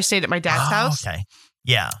 Whenever I stayed at my dad's house, Okay.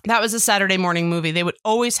 Yeah. that was a Saturday morning movie. They would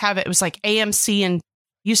always have it. It was like AMC and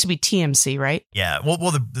used to be TMC, right? Yeah. Well,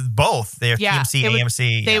 both. They're TMC and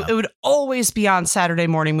AMC. It would always be on Saturday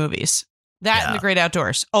morning movies. That Yeah. and The Great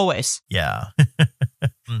Outdoors, always. Yeah.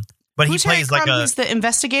 But Who's he plays Harry like Crumb? a He's the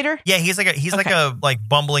investigator. yeah. He's like a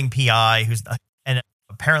bumbling PI and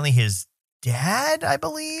apparently his dad, I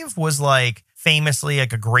believe, was like famously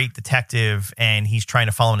like a great detective, and he's trying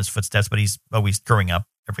to follow in his footsteps, but he's always screwing up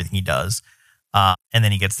everything he does. And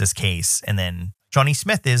then he gets this case, and then Shawnee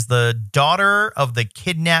Smith is the daughter of the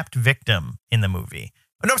kidnapped victim in the movie.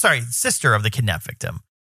 Oh, no, I'm sorry, sister of the kidnapped victim,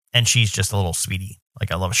 and she's just a little sweetie.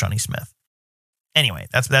 Like I love Shawnee Smith. Anyway,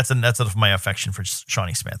 that's enough of my affection for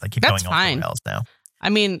Shawnee Smith. I keep That's going fine. off the rails now. I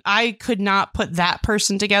mean, I could not put that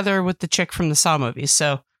person together with the chick from the Saw movies.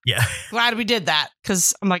 So Yeah. glad we did that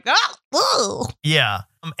because I'm like, oh, Yeah.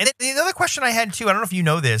 And the other question I had too, I don't know if you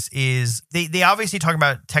know this, is they obviously talk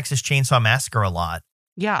about Texas Chainsaw Massacre a lot.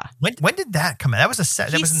 yeah. When did that come out? That was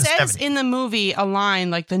that He was in the says 70s. in the movie a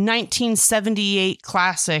line like the 1978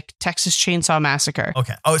 classic Texas Chainsaw Massacre.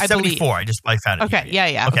 Okay. Oh, it's I 74. I found it. Okay. here.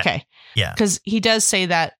 Yeah. Okay. Yeah. Because he does say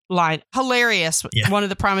that line. Hilarious. Yeah. One of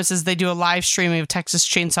the promises they do a live streaming of Texas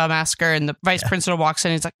Chainsaw Massacre, and the vice principal walks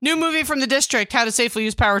in and he's like, new movie from the district, how to safely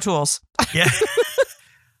use power tools. Yeah.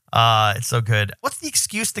 It's so good. What's the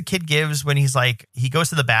excuse the kid gives when he's like, he goes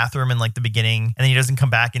to the bathroom in like the beginning and then he doesn't come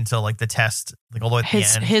back until like the test, like all the way at the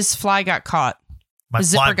end? His fly got caught. My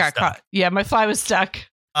His fly zipper was got stuck. caught. Yeah, my fly was stuck.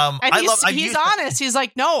 And he's honest. He's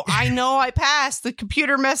like, no, I know I passed. The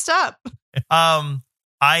computer messed up.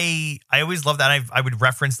 I always love that. I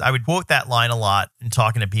would quote that line a lot in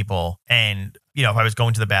talking to people. And, you know, if I was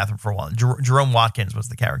going to the bathroom for a while, Jerome Watkins was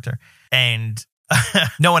the character. And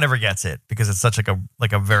no one ever gets it because it's such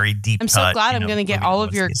like a very deep I'm so glad I'm going to get all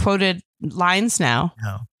of your quoted lines now.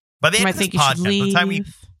 No. By the end of this podcast, by the time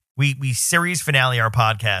we series finale our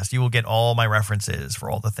podcast, you will get all my references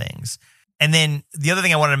for all the things. And then the other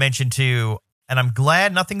thing I wanted to mention too, and I'm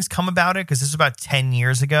glad nothing's come about it because this was about 10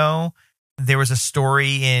 years ago. There was a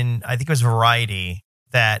story in, I think it was Variety,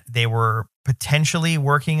 that they were potentially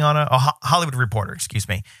working on a Hollywood Reporter, excuse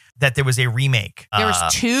me, that there was a remake. There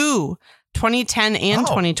was two, 2010 and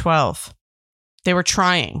 2012. They were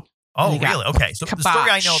trying. Oh, really? Okay. So the story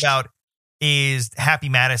I know about is Happy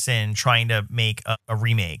Madison trying to make a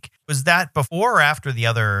remake. Was that before or after the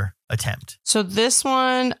other attempt? So this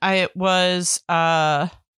one,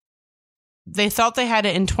 they thought they had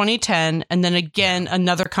it in 2010 and then again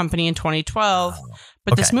another company in 2012.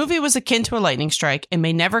 But this movie was akin to a lightning strike. It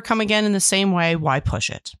may never come again in the same way. Why push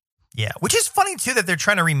it? Yeah, which is funny too that they're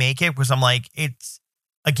trying to remake it because I'm like, it's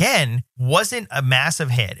again wasn't a massive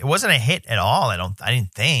hit. It wasn't a hit at all. I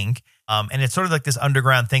didn't think. And it's sort of like this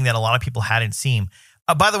underground thing that a lot of people hadn't seen.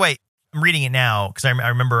 By the way, I'm reading it now because I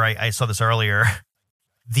remember I saw this earlier.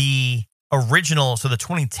 The original, so the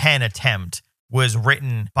 2010 attempt was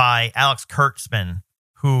written by Alex Kurtzman,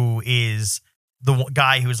 who is the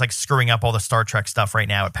guy who's like screwing up all the Star Trek stuff right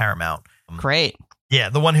now at Paramount. Great. Yeah,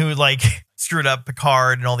 the one who like screwed up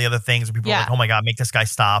Picard and all the other things. Where people are like, oh my God, make this guy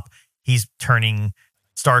stop. He's turning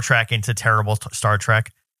Star Trek into terrible Star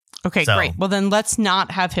Trek. Okay, great. Well, then let's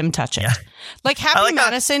not have him touch it. Yeah. Like Happy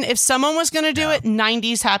Madison, if someone was going to do it,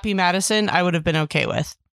 90s Happy Madison, I would have been okay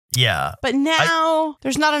with. Yeah. But now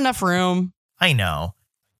there's not enough room. I know.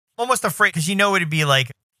 Almost afraid because you know it'd be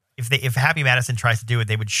like if Happy Madison tries to do it,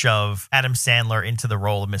 they would shove Adam Sandler into the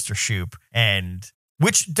role of Mr. Shoop, and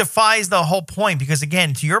which defies the whole point because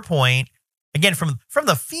again, to your point, again from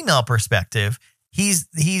the female perspective, he's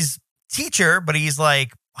teacher, but he's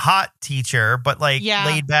like hot teacher, but like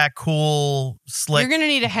laid back, cool, slick. You're gonna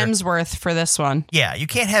need a Hemsworth for this one. Yeah, you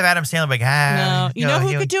can't have Adam Sandler like no. You know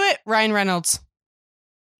who could do it? Ryan Reynolds.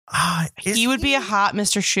 He would be a hot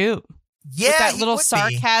Mr. Shoop. Yeah, with that little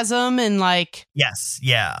sarcasm and like yes,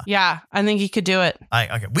 yeah, I think he could do it.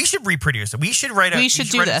 Okay, we should reproduce it. We should write a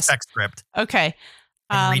sex script. Okay,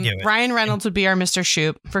 redo it. Ryan Reynolds would be our Mr.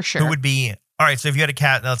 Shoop for sure. Who would be? All right, so if you had a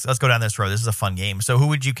cat, let's go down this road. This is a fun game. So who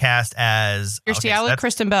would you cast as? Kirstie Alley,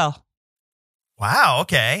 Kristen Bell. Wow.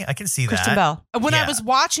 Okay, I can see Kristen Bell. When I was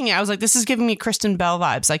watching it, I was like, "This is giving me Kristen Bell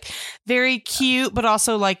vibes. Like very cute, but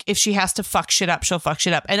also like if she has to fuck shit up, she'll fuck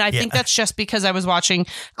shit up." And I think that's just because I was watching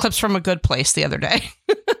clips from A Good Place the other day.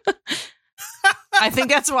 I think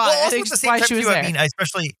that's why. Well, I think that's why she was there. I mean,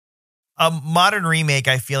 especially a modern remake.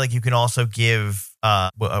 I feel like you can also give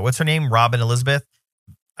what's her name, Robin Elizabeth.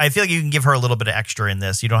 I feel like you can give her a little bit of extra in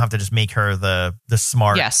this. You don't have to just make her the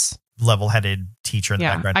smart, level-headed teacher in the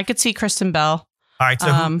background. I could see Kristen Bell. All right,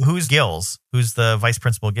 so who's Gills? Who's the vice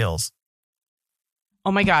principal Gills?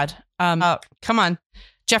 Oh my God! Come on,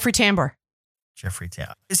 Jeffrey Tambor. Jeffrey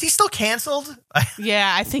Tambor. Is he still canceled?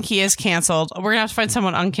 Yeah, I think he is canceled. We're gonna have to find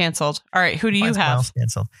someone uncanceled. All right, who do you have?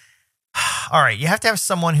 Canceled. All right, you have to have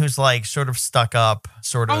someone who's like sort of stuck up,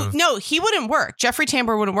 sort of. Oh no, he wouldn't work. Jeffrey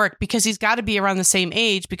Tambor wouldn't work because he's got to be around the same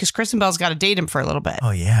age because Kristen Bell's got to date him for a little bit.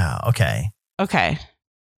 Oh yeah, okay.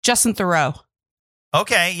 Justin Theroux.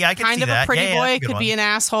 Okay, yeah, I can see that. Kind of a pretty boy, could be an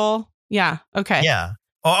asshole. Yeah, okay. Yeah.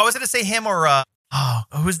 Oh, I was going to say him or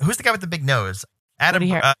who's the guy with the big nose? Adam.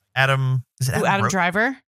 Is it Adam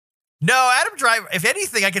Driver? No, Adam Driver. If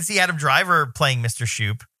anything, I could see Adam Driver playing Mr.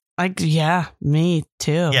 Shoop. Yeah, me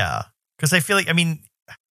too. Yeah, because I feel like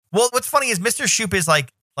what's funny is Mr. Shoop is like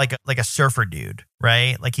a surfer dude,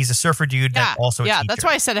 right? Like he's a surfer dude that's also a teacher. That's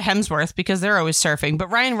why I said a Hemsworth because they're always surfing. But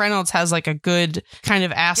Ryan Reynolds has like a good kind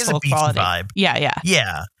of asshole quality vibe.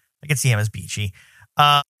 Yeah. I can see him as beachy.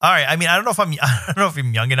 All right. I mean, I don't know if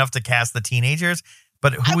I'm young enough to cast the teenagers,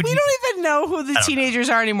 but we don't even know who the teenagers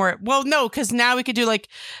are anymore. Well, no, because now we could do like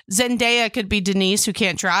Zendaya could be Denise who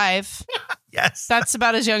can't drive. Yes, that's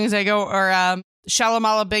about as young as I go. Or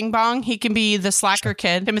Shalamala Bing Bong. He can be the slacker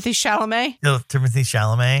kid. Timothy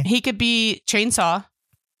Chalamet. He could be Chainsaw.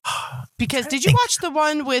 Because did you watch the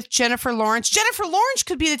one with Jennifer Lawrence? Jennifer Lawrence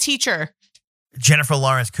could be the teacher. Jennifer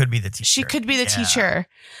Lawrence could be the teacher. She could be the teacher.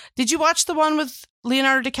 Did you watch the one with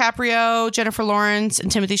Leonardo DiCaprio, Jennifer Lawrence,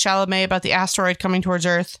 and Timothy Chalamet about the asteroid coming towards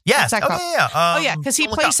Earth? Yes. Yeah. Because he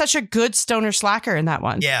plays such a good stoner slacker in that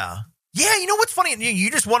one. Yeah. Yeah, you know what's funny?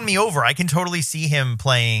 You just won me over. I can totally see him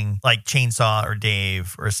playing like Chainsaw or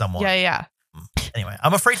Dave or someone. Yeah. Anyway,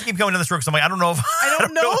 I'm afraid to keep going down this road because I'm like, I don't know if I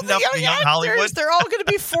don't know the enough young actors. Hollywood. They're all going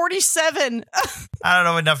to be 47. I don't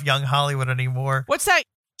know enough young Hollywood anymore. What's that,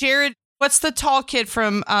 Jared? What's the tall kid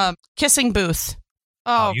from Kissing Booth?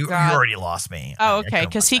 Oh, you God. already lost me. Oh, okay,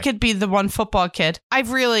 because he could be the one football kid.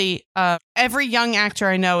 I've really, every young actor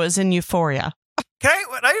I know is in Euphoria. Can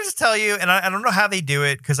I just tell you, and I don't know how they do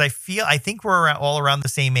it, because I think we're all around the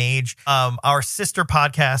same age. Our sister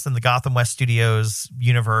podcast in the Gotham West Studios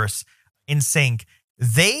universe, In Sync,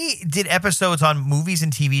 they did episodes on movies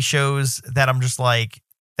and TV shows that I'm just like,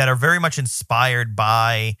 that are very much inspired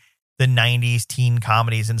by the 90s teen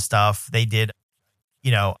comedies and stuff. They did,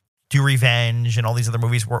 Do Revenge and all these other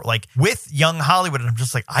movies were like with young Hollywood. And I'm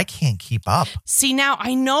just like, I can't keep up. See, now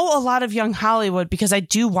I know a lot of young Hollywood because I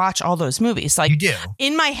do watch all those movies. Like, you do.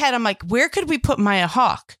 In my head, I'm like, where could we put Maya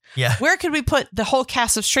Hawke? Yeah. Where could we put the whole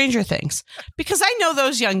cast of Stranger Things? Because I know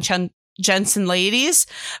those young gents and ladies,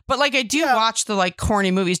 but like I do watch the like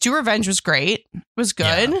corny movies. Do Revenge was great. It was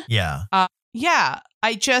good. Yeah. Yeah.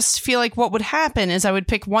 I just feel like what would happen is I would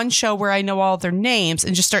pick one show where I know all their names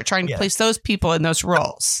and just start trying to place those people in those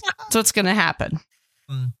roles. So what's going to happen.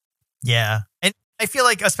 Yeah. And I feel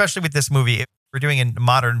like, especially with this movie, if we're doing a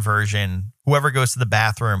modern version, whoever goes to the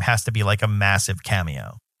bathroom has to be like a massive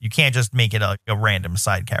cameo. You can't just make it a random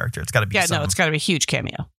side character. It's got to be it's got to be a huge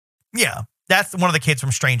cameo. Yeah. That's one of the kids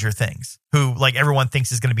from Stranger Things who like everyone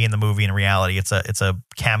thinks is going to be in the movie. In reality, it's a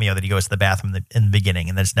cameo that he goes to the bathroom in the beginning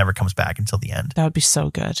and then just never comes back until the end. That would be so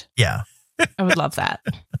good. Yeah. I would love that.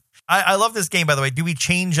 I love this game, by the way. Do we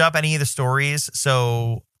change up any of the stories?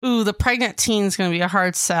 So, the pregnant teen is going to be a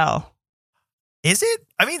hard sell. Is it?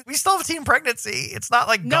 I mean, we still have a teen pregnancy. It's not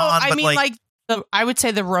like no, gone. I mean, I would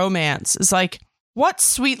say the romance is like, what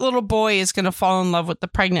sweet little boy is going to fall in love with the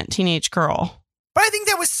pregnant teenage girl? But I think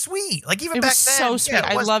that was sweet. Like even it back was then, so sweet.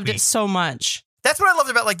 I loved it so much. That's what I loved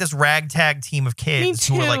about like this ragtag team of kids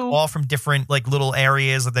who were like all from different like little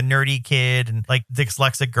areas, like the nerdy kid and like the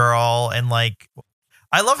dyslexic girl, and like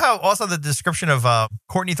I love how also the description of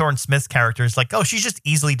Courtney Thorne-Smith's character is like, oh, she's just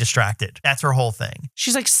easily distracted. That's her whole thing.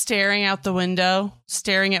 She's like staring out the window,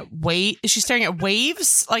 staring at Is she staring at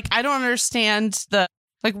waves? Like I don't understand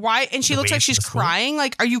like, why? And she looks like she's crying.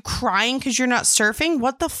 Like, are you crying because you're not surfing?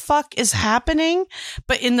 What the fuck is happening?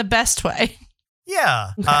 But in the best way.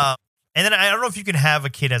 Yeah. And then I don't know if you can have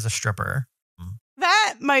a kid as a stripper.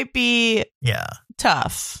 That might be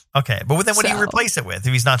tough. Okay. But then what do you replace it with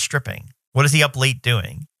if he's not stripping? What is he up late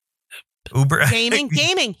doing? Uber?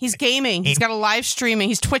 Gaming. He's gaming. He's got a live streaming.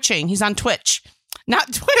 He's twitching. He's on Twitch.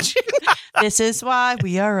 Not twitching. This is why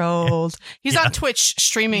we are old. He's on Twitch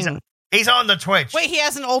streaming. He's on the Twitch. Wait, he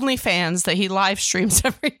has an OnlyFans that he live streams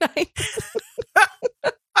every night.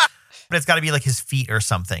 But it's got to be like his feet or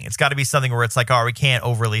something. It's got to be something where it's like, oh, we can't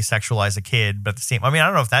overly sexualize a kid. But at the same, I mean, I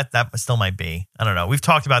don't know if that still might be. I don't know. We've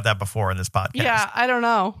talked about that before in this podcast. Yeah, I don't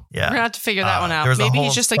know. Yeah. We're going to have to figure that one out. Maybe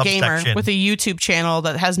he's just a gamer with a YouTube channel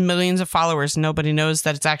that has millions of followers and nobody knows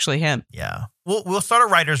that it's actually him. Yeah. We'll start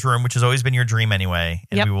a writer's room, which has always been your dream anyway.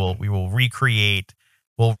 And we will recreate.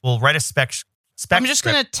 We'll write a spec. I'm just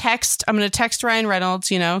going to text. I'm going to text Ryan Reynolds,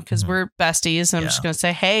 because we're besties. And I'm just going to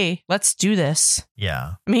say, hey, let's do this.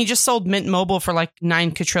 Yeah. I mean, he just sold Mint Mobile for like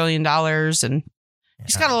 $9 quadrillion and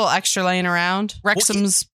he's got a little extra laying around.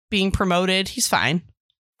 Wrexham's being promoted. He's fine.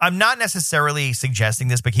 I'm not necessarily suggesting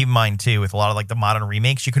this, but keep in mind too, with a lot of like the modern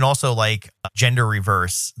remakes, you can also like gender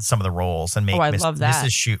reverse some of the roles and make love that.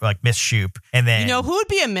 Mrs. Shoop, like Miss Shoop. And then who would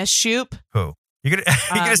be a Miss Shoop? Who? You're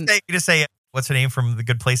gonna say what's her name from The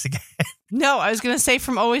Good Place again? No, I was going to say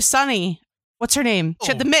from Always Sunny. What's her name? She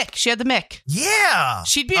had the Mick. Yeah.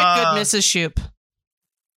 She'd be a good Mrs. Shoop.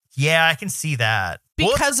 Yeah, I can see that.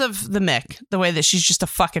 Because of the Mick, the way that she's just a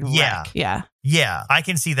fucking wreck. Yeah. Yeah, I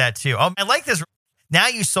can see that too. I like this. Now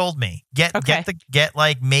you sold me. Get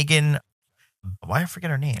like Megan. Why I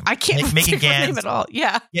forget her name? I can't Megan Gans her name at all.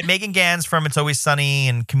 Yeah. Get Megan Gans from It's Always Sunny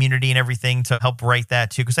and Community and everything to help write that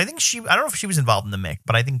too. Because I think I don't know if she was involved in the Mick,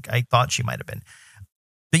 but I thought she might have been.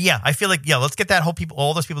 But yeah, I feel like, let's get that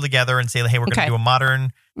all those people together and say, hey, we're going to do a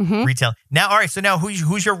modern retail. Now, all right. So now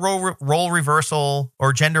who's your role reversal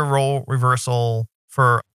or gender role reversal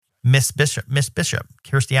for Miss Bishop,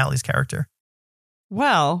 Kirstie Alley's character?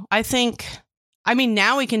 Well,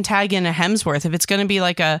 now we can tag in a Hemsworth. If it's going to be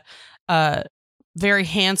like a very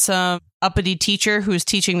handsome, uppity teacher who's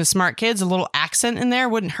teaching the smart kids, a little accent in there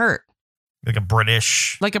wouldn't hurt. Like a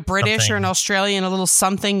British or an Australian, a little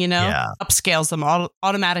something, upscales them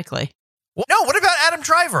automatically. Well, no, what about Adam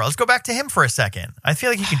Driver? Let's go back to him for a second. I feel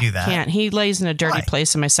like he can do that. Can't. He lays in a dirty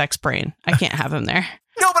place in my sex brain. I can't have him there.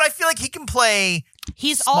 No, but I feel like he can play.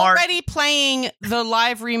 He's already playing the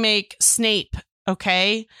live remake Snape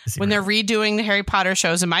Okay. Is he When they're really? redoing the Harry Potter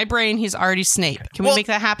shows, in my brain, he's already Snape. Can we Well, make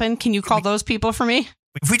that happen? Can you call those people for me?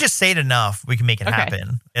 If we just say it enough, we can make it Okay.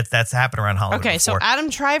 happen. That's happened around Hollywood. Okay, so before. Adam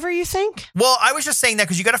Driver, you think? Well, I was just saying that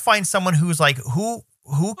because you got to find someone who's like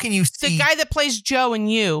who can you see? The guy that plays Joe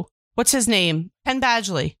and You. What's his name? Penn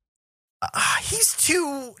Badgley. He's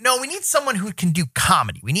too. No, we need someone who can do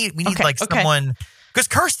comedy. We need Okay, like okay. someone because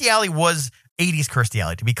Kirstie Alley was 80s Kirstie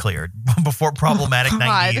Alley, to be clear, before problematic Oh,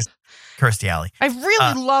 God. 90s Kirstie Alley. I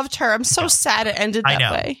really loved her. I'm so yeah. sad it ended I that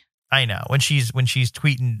know. way. I know when she's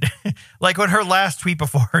tweeting, like when her last tweet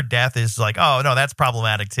before her death is like, oh no, that's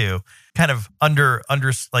problematic too. Kind of under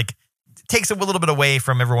like takes a little bit away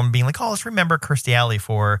from everyone being like, oh, let's remember Kirstie Alley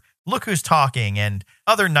for Look Who's Talking and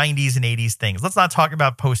other 90s and 80s things. Let's not talk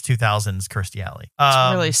about post 2000s Kirstie Alley.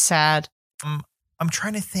 It's really sad. I'm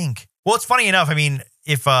trying to think. Well, it's funny enough. I mean,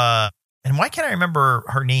 if and why can't I remember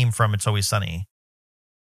her name from It's Always Sunny?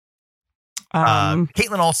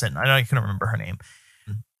 Caitlin Olsen. I couldn't remember her name.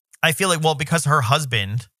 I feel like, well, because her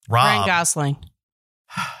husband, Ryan Rob. Gosling.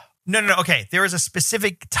 No. Okay. There is a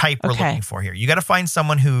specific type we're Okay. looking for here. You got to find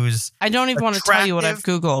someone who's I don't even want to tell you what I've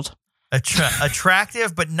Attractive. Googled.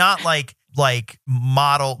 attractive, but not like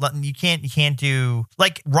model. You can't do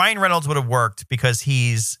like Ryan Reynolds would have worked because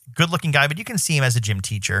he's a good looking guy, but you can see him as a gym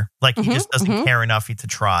teacher. Like he just doesn't care enough to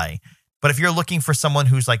try. But if you're looking for someone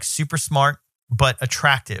who's like super smart, but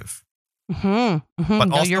attractive, But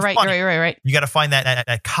But also you're right. funny. You're right. you got to find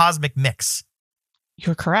that cosmic mix.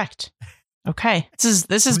 You're correct. Okay. This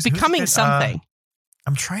is Who's becoming good? something.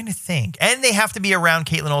 I'm trying to think. And they have to be around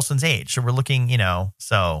Caitlin Olsen's age. So we're looking,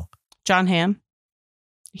 so John Hamm.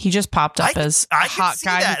 He just popped up as a I can hot see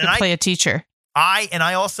guy that, who could and play a teacher. I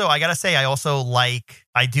gotta say,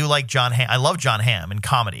 I do like John Hamm. I love John Hamm in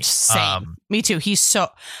comedy. Same. Me too. He's so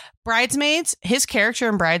Bridesmaids. His character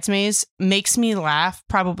in Bridesmaids makes me laugh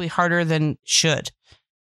probably harder than should.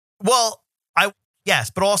 Well, yes,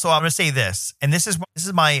 but also I'm gonna say this, and this is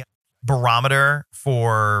my barometer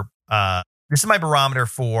for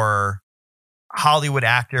Hollywood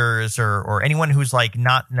actors or anyone who's like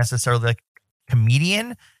not necessarily like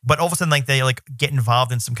comedian, but all of a sudden like they like get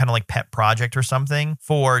involved in some kind of like pet project or something.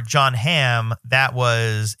 For John Hamm, that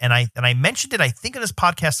was, and I mentioned it, I think in this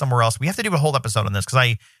podcast somewhere else. We have to do a whole episode on this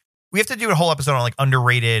because we have to do a whole episode on like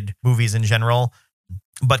underrated movies in general.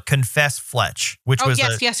 But Confess Fletch, which was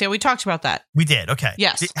yes, we talked about that. we did. Okay.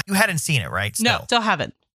 Yes. You hadn't seen it, right? No, Still. still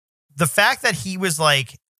haven't. The fact that he was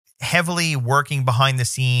like heavily working behind the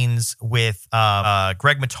scenes with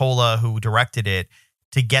Greg Mottola, who directed it,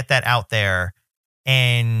 to get that out there.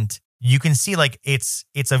 And you can see like it's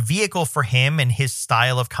a vehicle for him and his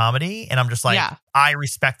style of comedy. And I'm just like, Yeah. I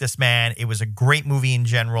respect this man. It was a great movie in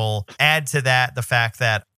general. Add to that the fact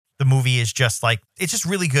that the movie is just like, it's just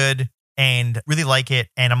really good and really like it.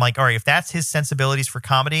 And I'm like, all right, if that's his sensibilities for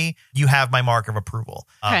comedy, you have my mark of approval.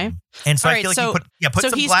 Okay. And so All I feel right, like so- put so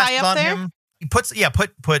some he's high glasses up on there? him. He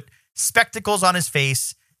put spectacles on his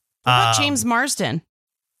face. What about Um, James Marsden?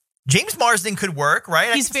 James Marsden could work, right?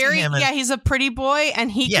 I He's can see very him as- he's a pretty boy,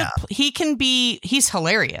 and he's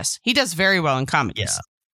hilarious. He does very well in comedies.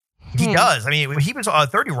 Yeah. He does. I mean, he was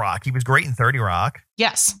 30 Rock. He was great in 30 Rock.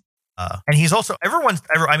 Yes. And he's also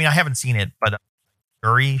I mean, I haven't seen it, but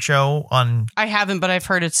Jury show on. I haven't, but I've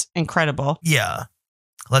heard it's incredible. Yeah.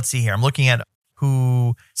 Let's see here. I'm looking at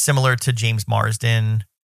who similar to James Marsden.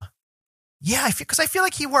 Yeah, because I feel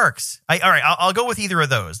like he works. All right, I'll go with either of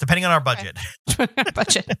those, depending on our budget.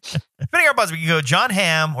 Budget. Depending on our budget, we can go John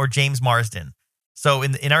Hamm or James Marsden. So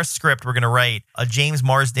in our script, we're going to write a James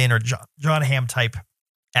Marsden or John Hamm type actor.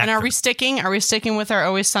 And are we sticking with our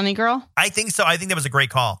Always Sunny girl? I think so. I think that was a great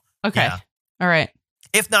call. Okay. Yeah. All right.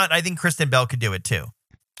 If not, I think Kristen Bell could do it too.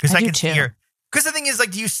 Because I I do can see too. her. Because the thing is,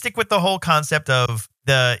 like, do you stick with the whole concept of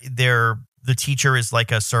the teacher is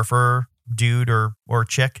like a surfer dude or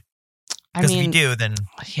chick? I Because if you mean, do, then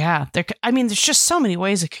yeah. There's just so many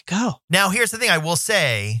ways it could go. now here's the thing. I will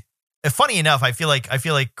say, funny enough, I feel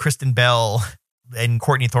like Kristen Bell and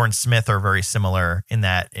Courtney Thorne-Smith are very similar in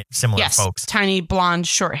that similar Yes. folks. Tiny, blonde,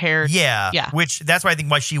 short hair. Yeah. Yeah. Which that's why I think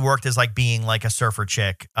why she worked as like being like a surfer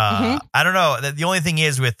chick. Mhm. I don't know. The only thing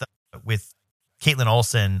is with Caitlin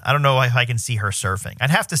Olsen, I don't know if I can see her surfing. I'd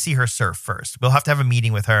have to see her surf first. We'll have to have a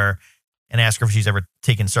meeting with her and ask her if she's ever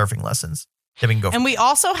taken surfing lessons. Then we can go. And we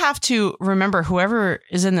also have to remember whoever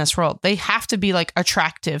is in this role, they have to be like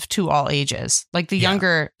attractive to all ages. Like the Yeah.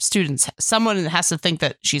 younger students, someone has to think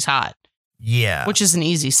that she's hot, Yeah. which is an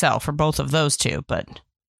easy sell for both of those two. But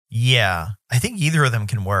Yeah. I think either of them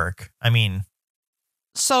can work. I mean,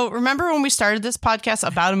 so remember when we started this podcast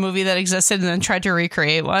about a movie that existed and then tried to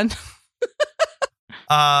recreate one?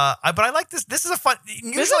 But I like this. This is a fun.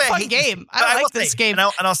 This is a fun game. I like this game.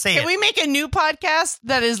 And I'll say Can it. we make a new podcast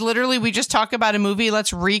that is literally we just talk about a movie?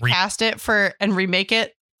 Let's recast it and remake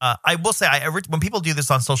it. I will say, when people do this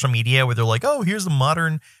on social media where they're like, oh, here's a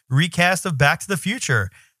modern recast of Back to the Future,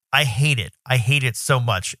 I hate it. I hate it so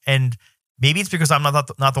much. And maybe it's because I'm not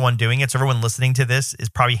the one doing it. So everyone listening to this is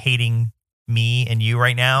probably hating me and you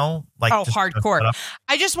right now. Like, hardcore.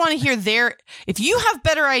 I just want to hear if you have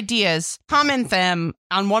better ideas, comment them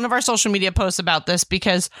on one of our social media posts about this,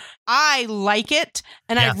 because I like it.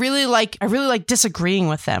 And I really like disagreeing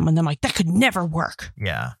with them when they're like, that could never work.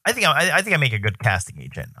 Yeah. I think I make a good casting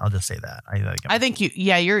agent. I'll just say that. I think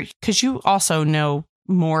you're, because you also know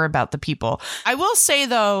more about the people. I will say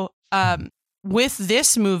though, with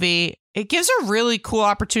this movie, it gives a really cool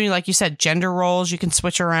opportunity. Like you said, gender roles, you can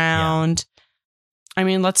switch around. I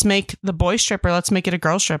mean, let's make the boy stripper. Let's make it a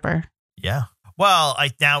girl stripper. Yeah. Well,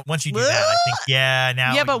 now once you do that, I think,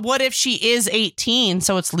 now. Yeah, but what if she is 18,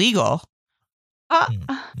 so it's legal?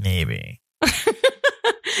 Maybe.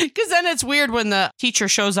 Because then it's weird when the teacher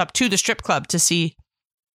shows up to the strip club to see.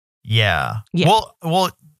 Yeah. Yeah.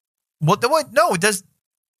 Well, no, it does.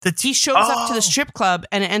 He shows up to the strip club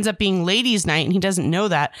and it ends up being ladies' night, and he doesn't know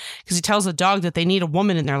that because he tells the dog that they need a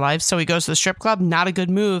woman in their life. So he goes to the strip club. Not a good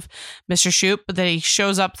move, Mr. Shoop. But then he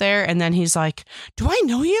shows up there and then he's like, do I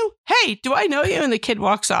know you? Hey, do I know you? And the kid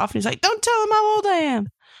walks off and he's like, don't tell him how old I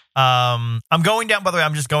am. I'm going down, by the way,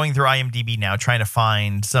 I'm just going through IMDb now, trying to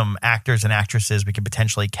find some actors and actresses we could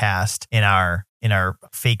potentially cast in our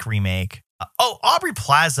fake remake. Aubrey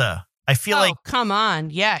Plaza. I feel like, come on.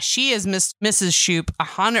 Yeah, she is Mrs. Shoop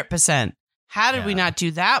 100%. How did we not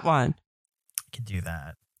do that one? I could do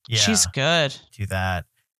that. Yeah. She's good. Do that.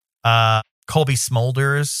 Colby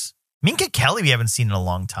Smulders. Minka Kelly we haven't seen in a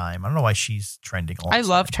long time. I don't know why she's trending. I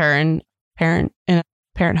loved her in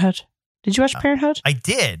Parenthood. Did you watch Parenthood? I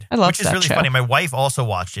did. I loved which is that really show. funny. My wife also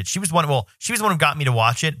watched it. She was one who got me to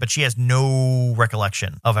watch it, but she has no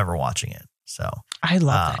recollection of ever watching it. So I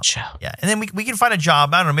love that show. Yeah. And then we can find a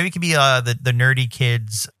job. I don't know. Maybe it could be the nerdy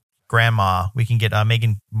kid's grandma. We can get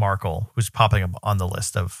Meghan Markle, who's popping up on the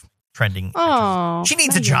list of trending. Oh, she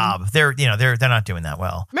needs a job. They're not doing that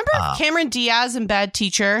well. Remember Cameron Diaz in Bad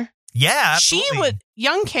Teacher? Yeah, absolutely.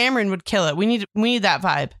 Young Cameron would kill it. We need that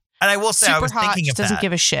vibe. And I will say, super I was hot, thinking of that. Doesn't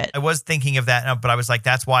give a shit. I was thinking of that, but I was like,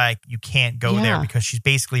 that's why you can't go there, because she's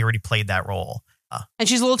basically already played that role. And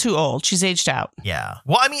she's a little too old. She's aged out. Yeah.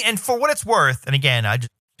 Well, I mean, and for what it's worth, and again, to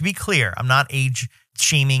be clear, I'm not age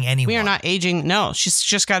shaming anyone. We are not aging. No, she's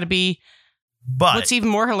just got to be. But what's even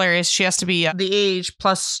more hilarious, she has to be the age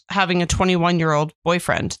plus having a 21-year-old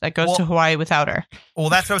boyfend that goes to Hawaii without her. Well,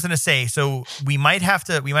 that's what I was going to say. So we might have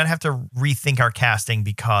to rethink our casting,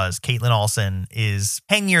 because Caitlin Olsen is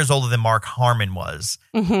 10 years older than Mark Harmon was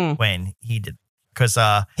when he did. Because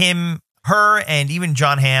her and even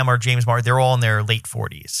John Hamm or James Martin, they're all in their late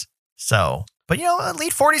 40s. So, but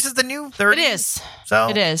late 40s is the new 30s. It is. So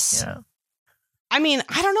it is. Yeah. I mean,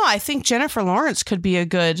 I don't know. I think Jennifer Lawrence could be a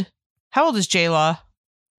good. How old is J-Law?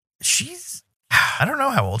 I don't know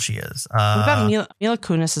how old she is. What about Mila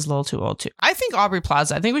Kunis is a little too old too. I think Aubrey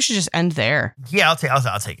Plaza. I think we should just end there. Yeah,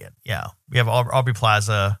 I'll take it. Yeah, we have Aubrey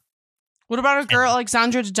Plaza. What about our girl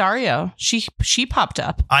Alexandra Daddario? She popped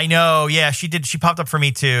up. I know. Yeah, she did. She popped up for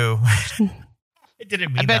me too. It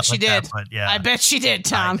didn't mean I bet that she like did. That, but yeah. I bet she did,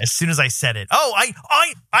 Tom. As soon as I said it. Oh,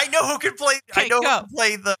 I know who can play. Okay, I know who can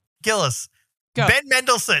play the Gillis. Go. Ben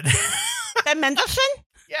Mendelsohn. Ben Mendelsohn?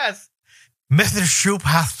 Yes. Mr. Shoop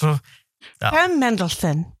has to. Oh. Ben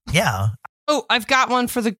Mendelsohn. Yeah. Oh, I've got one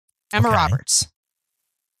for the Emma Roberts.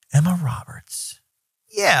 Emma Roberts.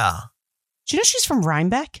 Yeah. Do you know she's from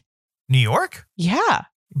Rhinebeck? New York? Yeah.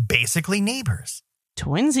 Basically neighbors.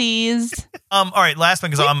 Twinsies. All right, last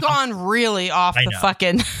one, because I'm gone really off the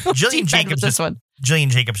fucking Jillian Jacobs. Jillian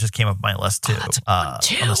Jacobs just came up my list too, on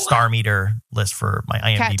the Star Meter list for my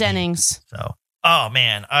IMDb. Kat Dennings. So, oh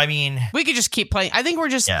man, I mean, we could just keep playing. I think we're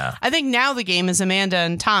just. Yeah. I think now the game is Amanda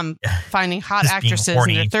and Tom finding hot actresses in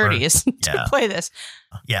their 30s to play this.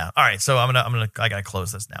 Yeah. All right. So I gotta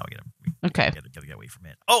close this now. Okay. Gotta get away from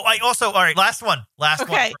it. Oh, all right. Last one.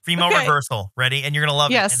 Female reversal. Ready? And you're gonna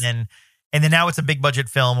love it. And then now it's a big budget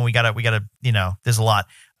film, and we gotta. There's a lot.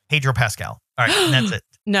 Pedro Pascal. All right, and that's it.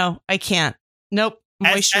 No, I can't. Nope.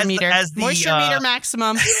 Moisture meter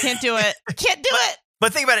maximum. Can't do it. Can't do it.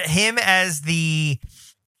 But think about it. Him as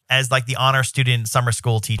like the honor student summer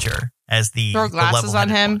school teacher, as the throw glasses on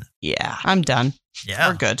him. One. Yeah, I'm done. Yeah,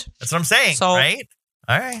 we're good. That's what I'm saying. So, right.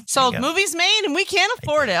 All right. So movie's made and we can't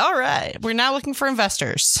afford it. All right. We're now looking for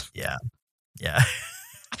investors. Yeah. Yeah.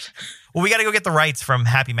 Well, we got to go get the rights from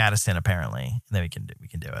Happy Madison, apparently, and then we can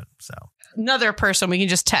do it. So another person we can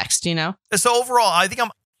just text, you know? So overall, I think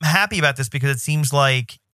I'm happy about this because it seems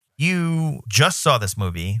like you just saw this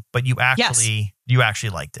movie, but you actually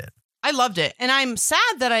liked it. I loved it. And I'm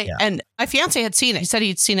sad that and my fiance had seen it. He said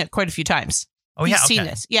he'd seen it quite a few times. Oh, yeah. He's seen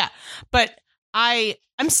this. Yeah. But I'm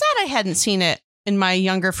sad I hadn't seen it in my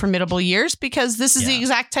younger formidable years because this is the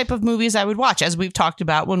exact type of movies I would watch, as we've talked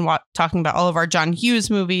about when talking about all of our John Hughes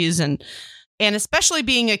movies, and especially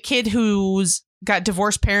being a kid who's got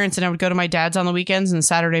divorced parents, and I would go to my dad's on the weekends and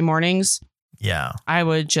Saturday mornings. Yeah. I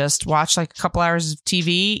would just watch like a couple hours of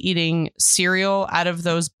TV, eating cereal out of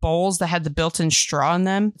those bowls that had the built-in straw in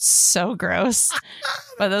them. So gross.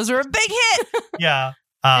 But those were a big hit. Yeah.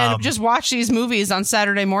 And just watch these movies on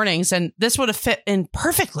Saturday mornings, and this would have fit in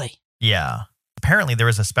perfectly. Yeah. Apparently, there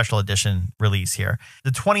was a special edition release here.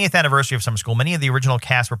 The 20th anniversary of Summer School, many of the original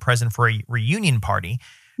cast were present for a reunion party.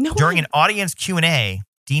 During an audience Q&A,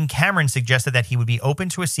 Dean Cameron suggested that he would be open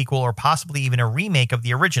to a sequel or possibly even a remake of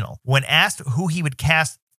the original. When asked who he would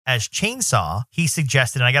cast as Chainsaw, he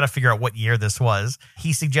suggested, and I got to figure out what year this was,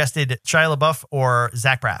 he suggested Shia LaBeouf or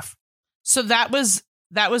Zach Braff. So that was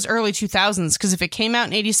early 2000s, because if it came out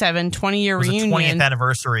in 87, 20-year reunion. It was the 20th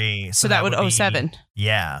anniversary. So that would 07.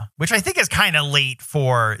 Yeah. Which I think is kind of late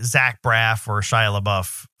for Zach Braff or Shia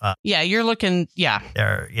LaBeouf. Yeah, you're looking, yeah.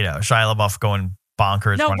 They're, Shia LaBeouf going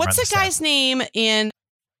bonkers. No, what's the guy's name in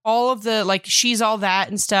all of the, like, She's All That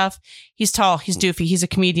and stuff? He's tall, he's doofy, he's a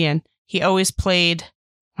comedian. He always played,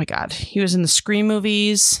 oh my God, he was in the Scream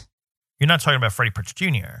movies. You're not talking about Freddie Prinze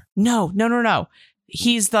Jr. No.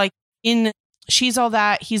 He's like in She's All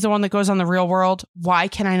That. He's the one that goes on The Real World. Why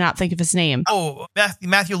can I not think of his name? Oh,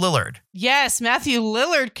 Matthew Lillard. Yes, Matthew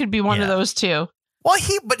Lillard could be one of those two. Well,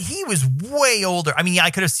 he was way older. I mean,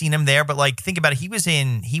 I could have seen him there, but like, think about it. He was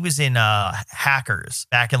in Hackers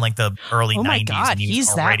back in like the early 90s. Oh my God,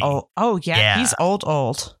 he's that old. Oh yeah, he's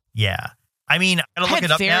old. Yeah. I mean, I gotta look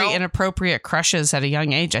it up now. Very inappropriate crushes at a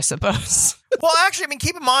young age, I suppose. Well, actually, I mean,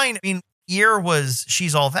 keep in mind, year was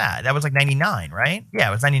She's All That. That was like 99, right? Yeah,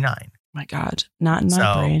 it was 99. My God, not in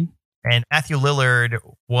my brain. And Matthew Lillard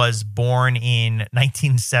was born in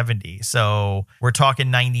 1970. So we're talking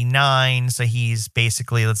 99. So he's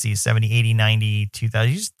basically, 70, 80, 90, 2000.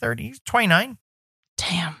 He's 30, he's 29.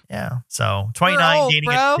 Damn. Yeah. So 29, old,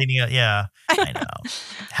 dating yeah, I know.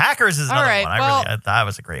 Hackers is another one. I thought it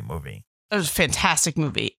was a great movie. It was a fantastic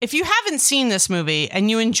movie. If you haven't seen this movie and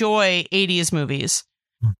you enjoy 80s movies,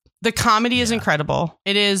 the comedy is incredible.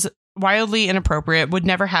 It is wildly inappropriate, would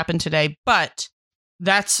never happen today, but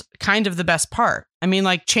that's kind of the best part. I mean,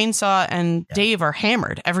 like Chainsaw and Dave are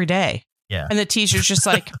hammered every day. Yeah. And the teacher's just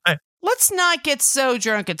like, let's not get so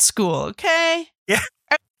drunk at school, okay? Yeah.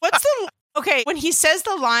 Okay, when he says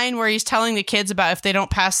the line where he's telling the kids about if they don't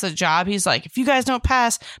pass the job, he's like, if you guys don't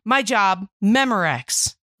pass my job,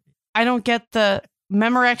 Memorex. I don't get the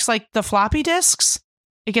Memorex, like the floppy disks.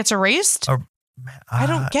 It gets erased. I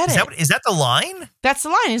don't get it. Is that the line? That's the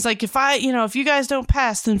line. He's like, if you guys don't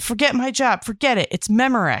pass, then forget my job. Forget it. It's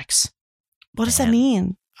Memorex. What does that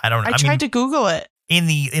mean? I don't know. I tried to Google it. In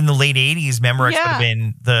the late 80s, Memorex would have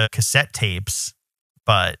been the cassette tapes,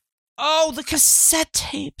 but... Oh, the cassette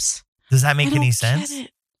tapes. Does that make any sense?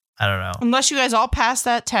 I don't know. Unless you guys all pass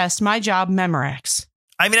that test, my job, Memorex.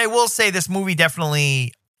 I mean, I will say this movie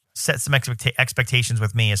definitely set some expectations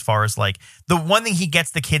with me as far as like the one thing he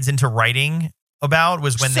gets the kids into writing about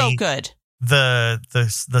was when the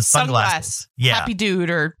sunglasses. Yeah. Happy Dude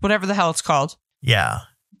or whatever the hell it's called. Yeah.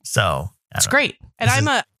 So it's great. And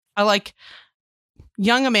I like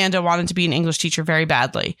young Amanda wanted to be an English teacher very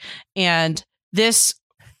badly. And this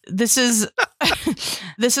is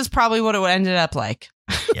this is probably what it ended up like.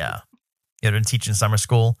 Yeah. You had been teaching summer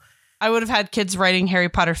school. I would have had kids writing Harry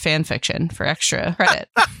Potter fan fiction for extra credit.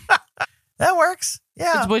 That works.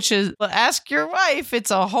 Yeah. Which is, ask your wife. It's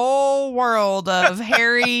a whole world of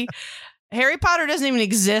Harry. Harry Potter doesn't even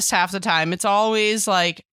exist half the time. It's always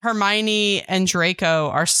like Hermione and Draco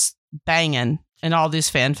are banging in all these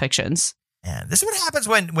fan fictions. Yeah. This is what happens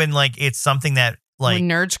when like it's something that like when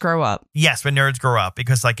nerds grow up. Yes, when nerds grow up,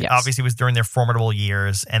 because like obviously it was during their formidable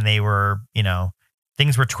years and they were,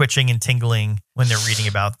 things were twitching and tingling when they're reading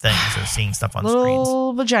about things or seeing stuff on screens.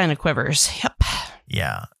 Little vagina quivers. Yep.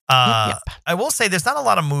 Yeah. I will say there's not a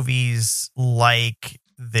lot of movies like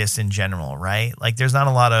this in general, right? Like there's not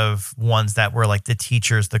a lot of ones that were like the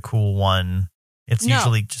teacher's the cool one. It's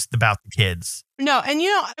usually just about the kids. No. And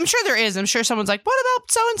I'm sure there is. I'm sure someone's like, what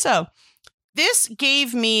about so-and-so? This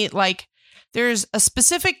gave me like, there's a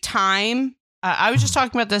specific time I was just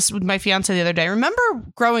talking about this with my fiance the other day. Remember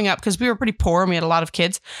growing up, because we were pretty poor and we had a lot of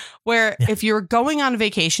kids, where if you were going on a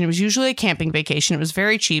vacation, it was usually a camping vacation. It was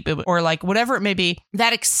very cheap, or like whatever it may be.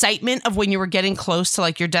 That excitement of when you were getting close to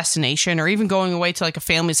like your destination, or even going away to like a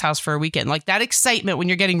family's house for a weekend, like that excitement when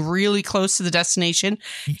you're getting really close to the destination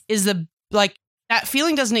is that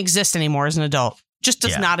feeling doesn't exist anymore as an adult. Just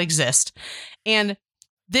does not exist. And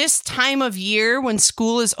this time of year when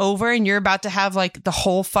school is over and you're about to have like the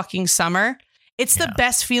whole fucking summer, it's the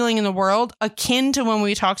best feeling in the world, akin to when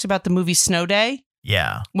we talked about the movie Snow Day.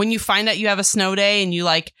 Yeah. When you find out you have a snow day and you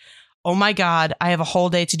like, oh my God, I have a whole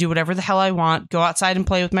day to do whatever the hell I want, go outside and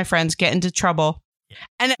play with my friends, get into trouble.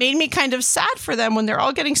 And it made me kind of sad for them when they're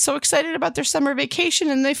all getting so excited about their summer vacation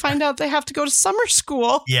and they find out they have to go to summer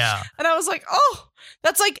school. Yeah. And I was like, oh,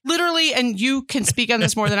 that's like literally, and you can speak on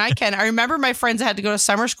this more than I can. I remember my friends that had to go to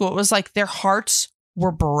summer school. It was like their hearts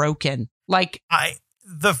were broken. Like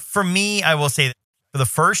for me, I will say that for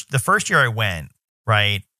the first year I went,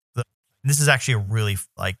 right. This is actually a really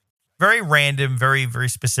like very random, very, very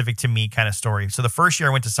specific to me kind of story. So the first year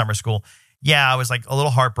I went to summer school, I was like a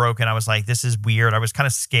little heartbroken. I was like, this is weird. I was kind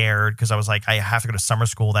of scared because I was like, I have to go to summer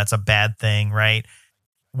school. That's a bad thing, right?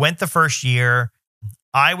 Went the first year.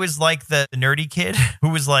 I was like the nerdy kid who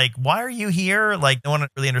was like, why are you here? Like no one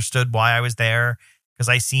really understood why I was there because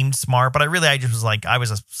I seemed smart, but I just was like, I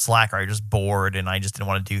was a slacker. I was just bored and I just didn't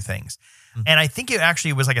want to do things. And I think it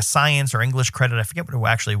actually was like a science or English credit. I forget what it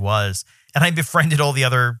actually was. And I befriended all the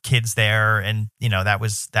other kids there. And, it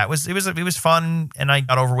was fun and I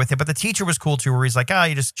got over with it. But the teacher was cool too, where he's like,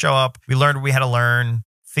 you just show up. We learned what we had to learn,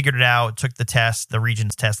 figured it out, took the test, the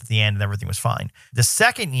Regents test at the end, and everything was fine. The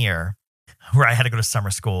second year where I had to go to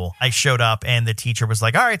summer school, I showed up and the teacher was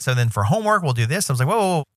like, all right, so then for homework, we'll do this. I was like,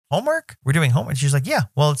 whoa, homework? We're doing homework? And she's like, yeah,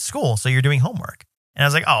 well, it's school. So you're doing homework. And I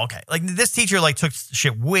was like, oh, okay. Like this teacher like took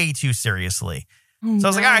shit way too seriously. So I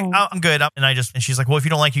was like, all right, I'm good. And she's like, well, if you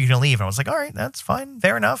don't like it, you can leave. And I was like, all right, that's fine.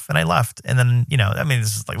 Fair enough. And I left. And then,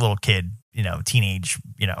 this is like little kid, teenage,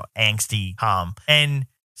 angsty Tom. And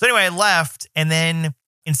so anyway, I left. And then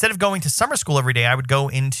instead of going to summer school every day, I would go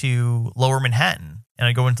into Lower Manhattan. And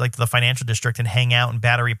I'd go into like the financial district and hang out in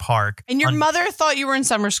Battery Park. And your mother thought you were in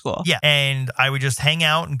summer school. Yeah. And I would just hang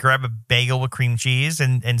out and grab a bagel with cream cheese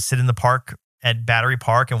and sit in the park at Battery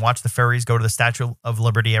Park and watch the ferries go to the Statue of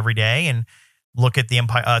Liberty every day and look at the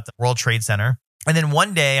the World Trade Center. And then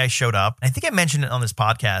one day I showed up. I think I mentioned it on this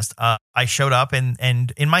podcast. I showed up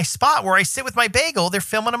and in my spot where I sit with my bagel, they're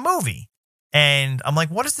filming a movie. And I'm like,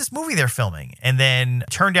 what is this movie they're filming? And then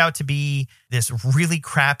it turned out to be this really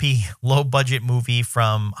crappy, low budget movie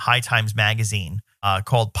from High Times magazine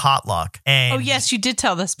called Potluck. And oh, yes, you did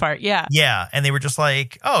tell this part. Yeah. Yeah. And they were just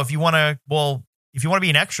like, oh, if you want to be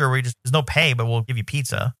an extra, there's no pay, but we'll give you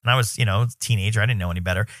pizza. And I was, a teenager. I didn't know any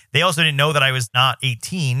better. They also didn't know that I was not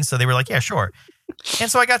 18. So they were like, yeah, sure.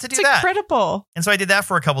 And so I got to do that. It's incredible. And so I did that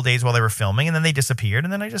for a couple of days while they were filming, and then they disappeared.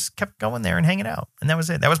 And then I just kept going there and hanging out. And that was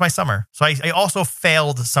it. That was my summer. So I also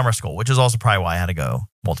failed summer school, which is also probably why I had to go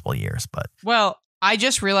multiple years. But well, I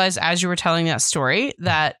just realized as you were telling that story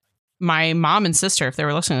that my mom and sister, if they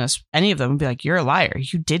were listening to this, any of them would be like, you're a liar.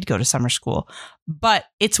 You did go to summer school. But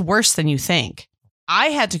it's worse than you think. I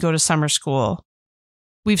had to go to summer school.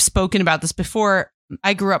 We've spoken about this before.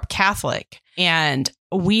 I grew up Catholic, and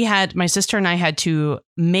my sister and I had to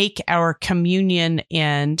make our communion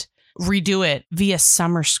and redo it via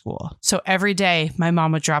summer school. So every day my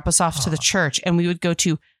mom would drop us off to the church and we would go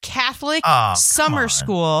to Catholic summer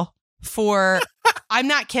school for, I'm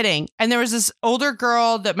not kidding. And there was this older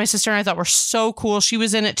girl that my sister and I thought were so cool. She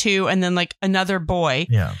was in it too. And then like another boy.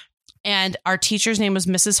 Yeah. And our teacher's name was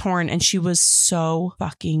Mrs. Horn, and she was so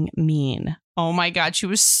fucking mean. Oh my God, she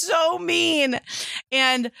was so mean.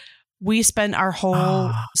 And we spent our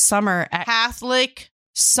whole summer at Catholic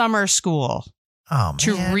summer school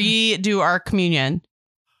to redo our communion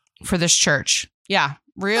for this church. Yeah,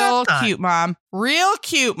 real cute, Mom. Real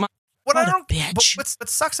cute, Mom. What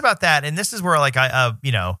sucks about that, and this is where like I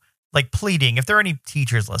like pleading, if there are any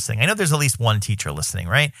teachers listening, I know there's at least one teacher listening,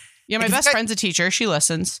 right? Yeah, my best friend's a teacher. She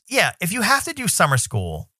listens. Yeah, if you have to do summer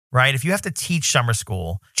school, right? If you have to teach summer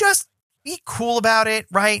school, just be cool about it,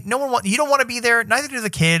 right? You don't want to be there. Neither do the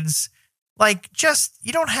kids. Like,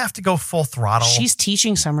 you don't have to go full throttle. She's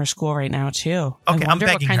teaching summer school right now too. Okay, I wonder I'm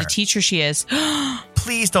begging what kind her. of teacher she is.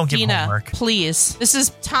 Please don't give Gina, homework. Please. This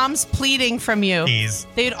is Tom's pleading from you. Please.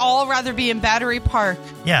 They'd all rather be in Battery Park.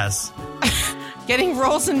 Yes. Getting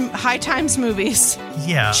roles in High Times movies.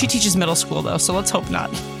 Yeah. She teaches middle school though, so let's hope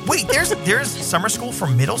not. Wait, there's summer school for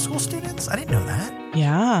middle school students? I didn't know that.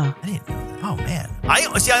 Yeah. I didn't know that. Oh man.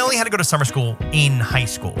 I only had to go to summer school in high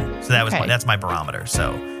school. So that's my barometer.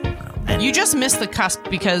 So And You just missed the cusp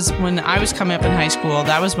because when I was coming up in high school,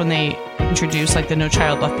 that was when they introduced like the No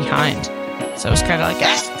Child Left Behind. So it was kind of like,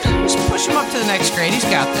 just push him up to the next grade. He's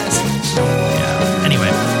got this. yeah.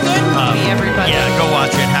 Anyway, Good movie, everybody. yeah, go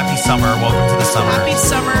watch it. Happy summer. Welcome to the summer. Happy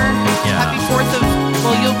summer. Yeah. Happy 4th of...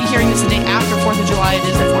 Well, you'll be hearing this the day after 4th of July. It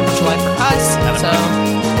is the 4th of July for us. So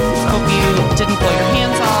hope you didn't blow your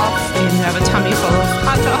hands off and you have a tummy full of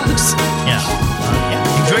hot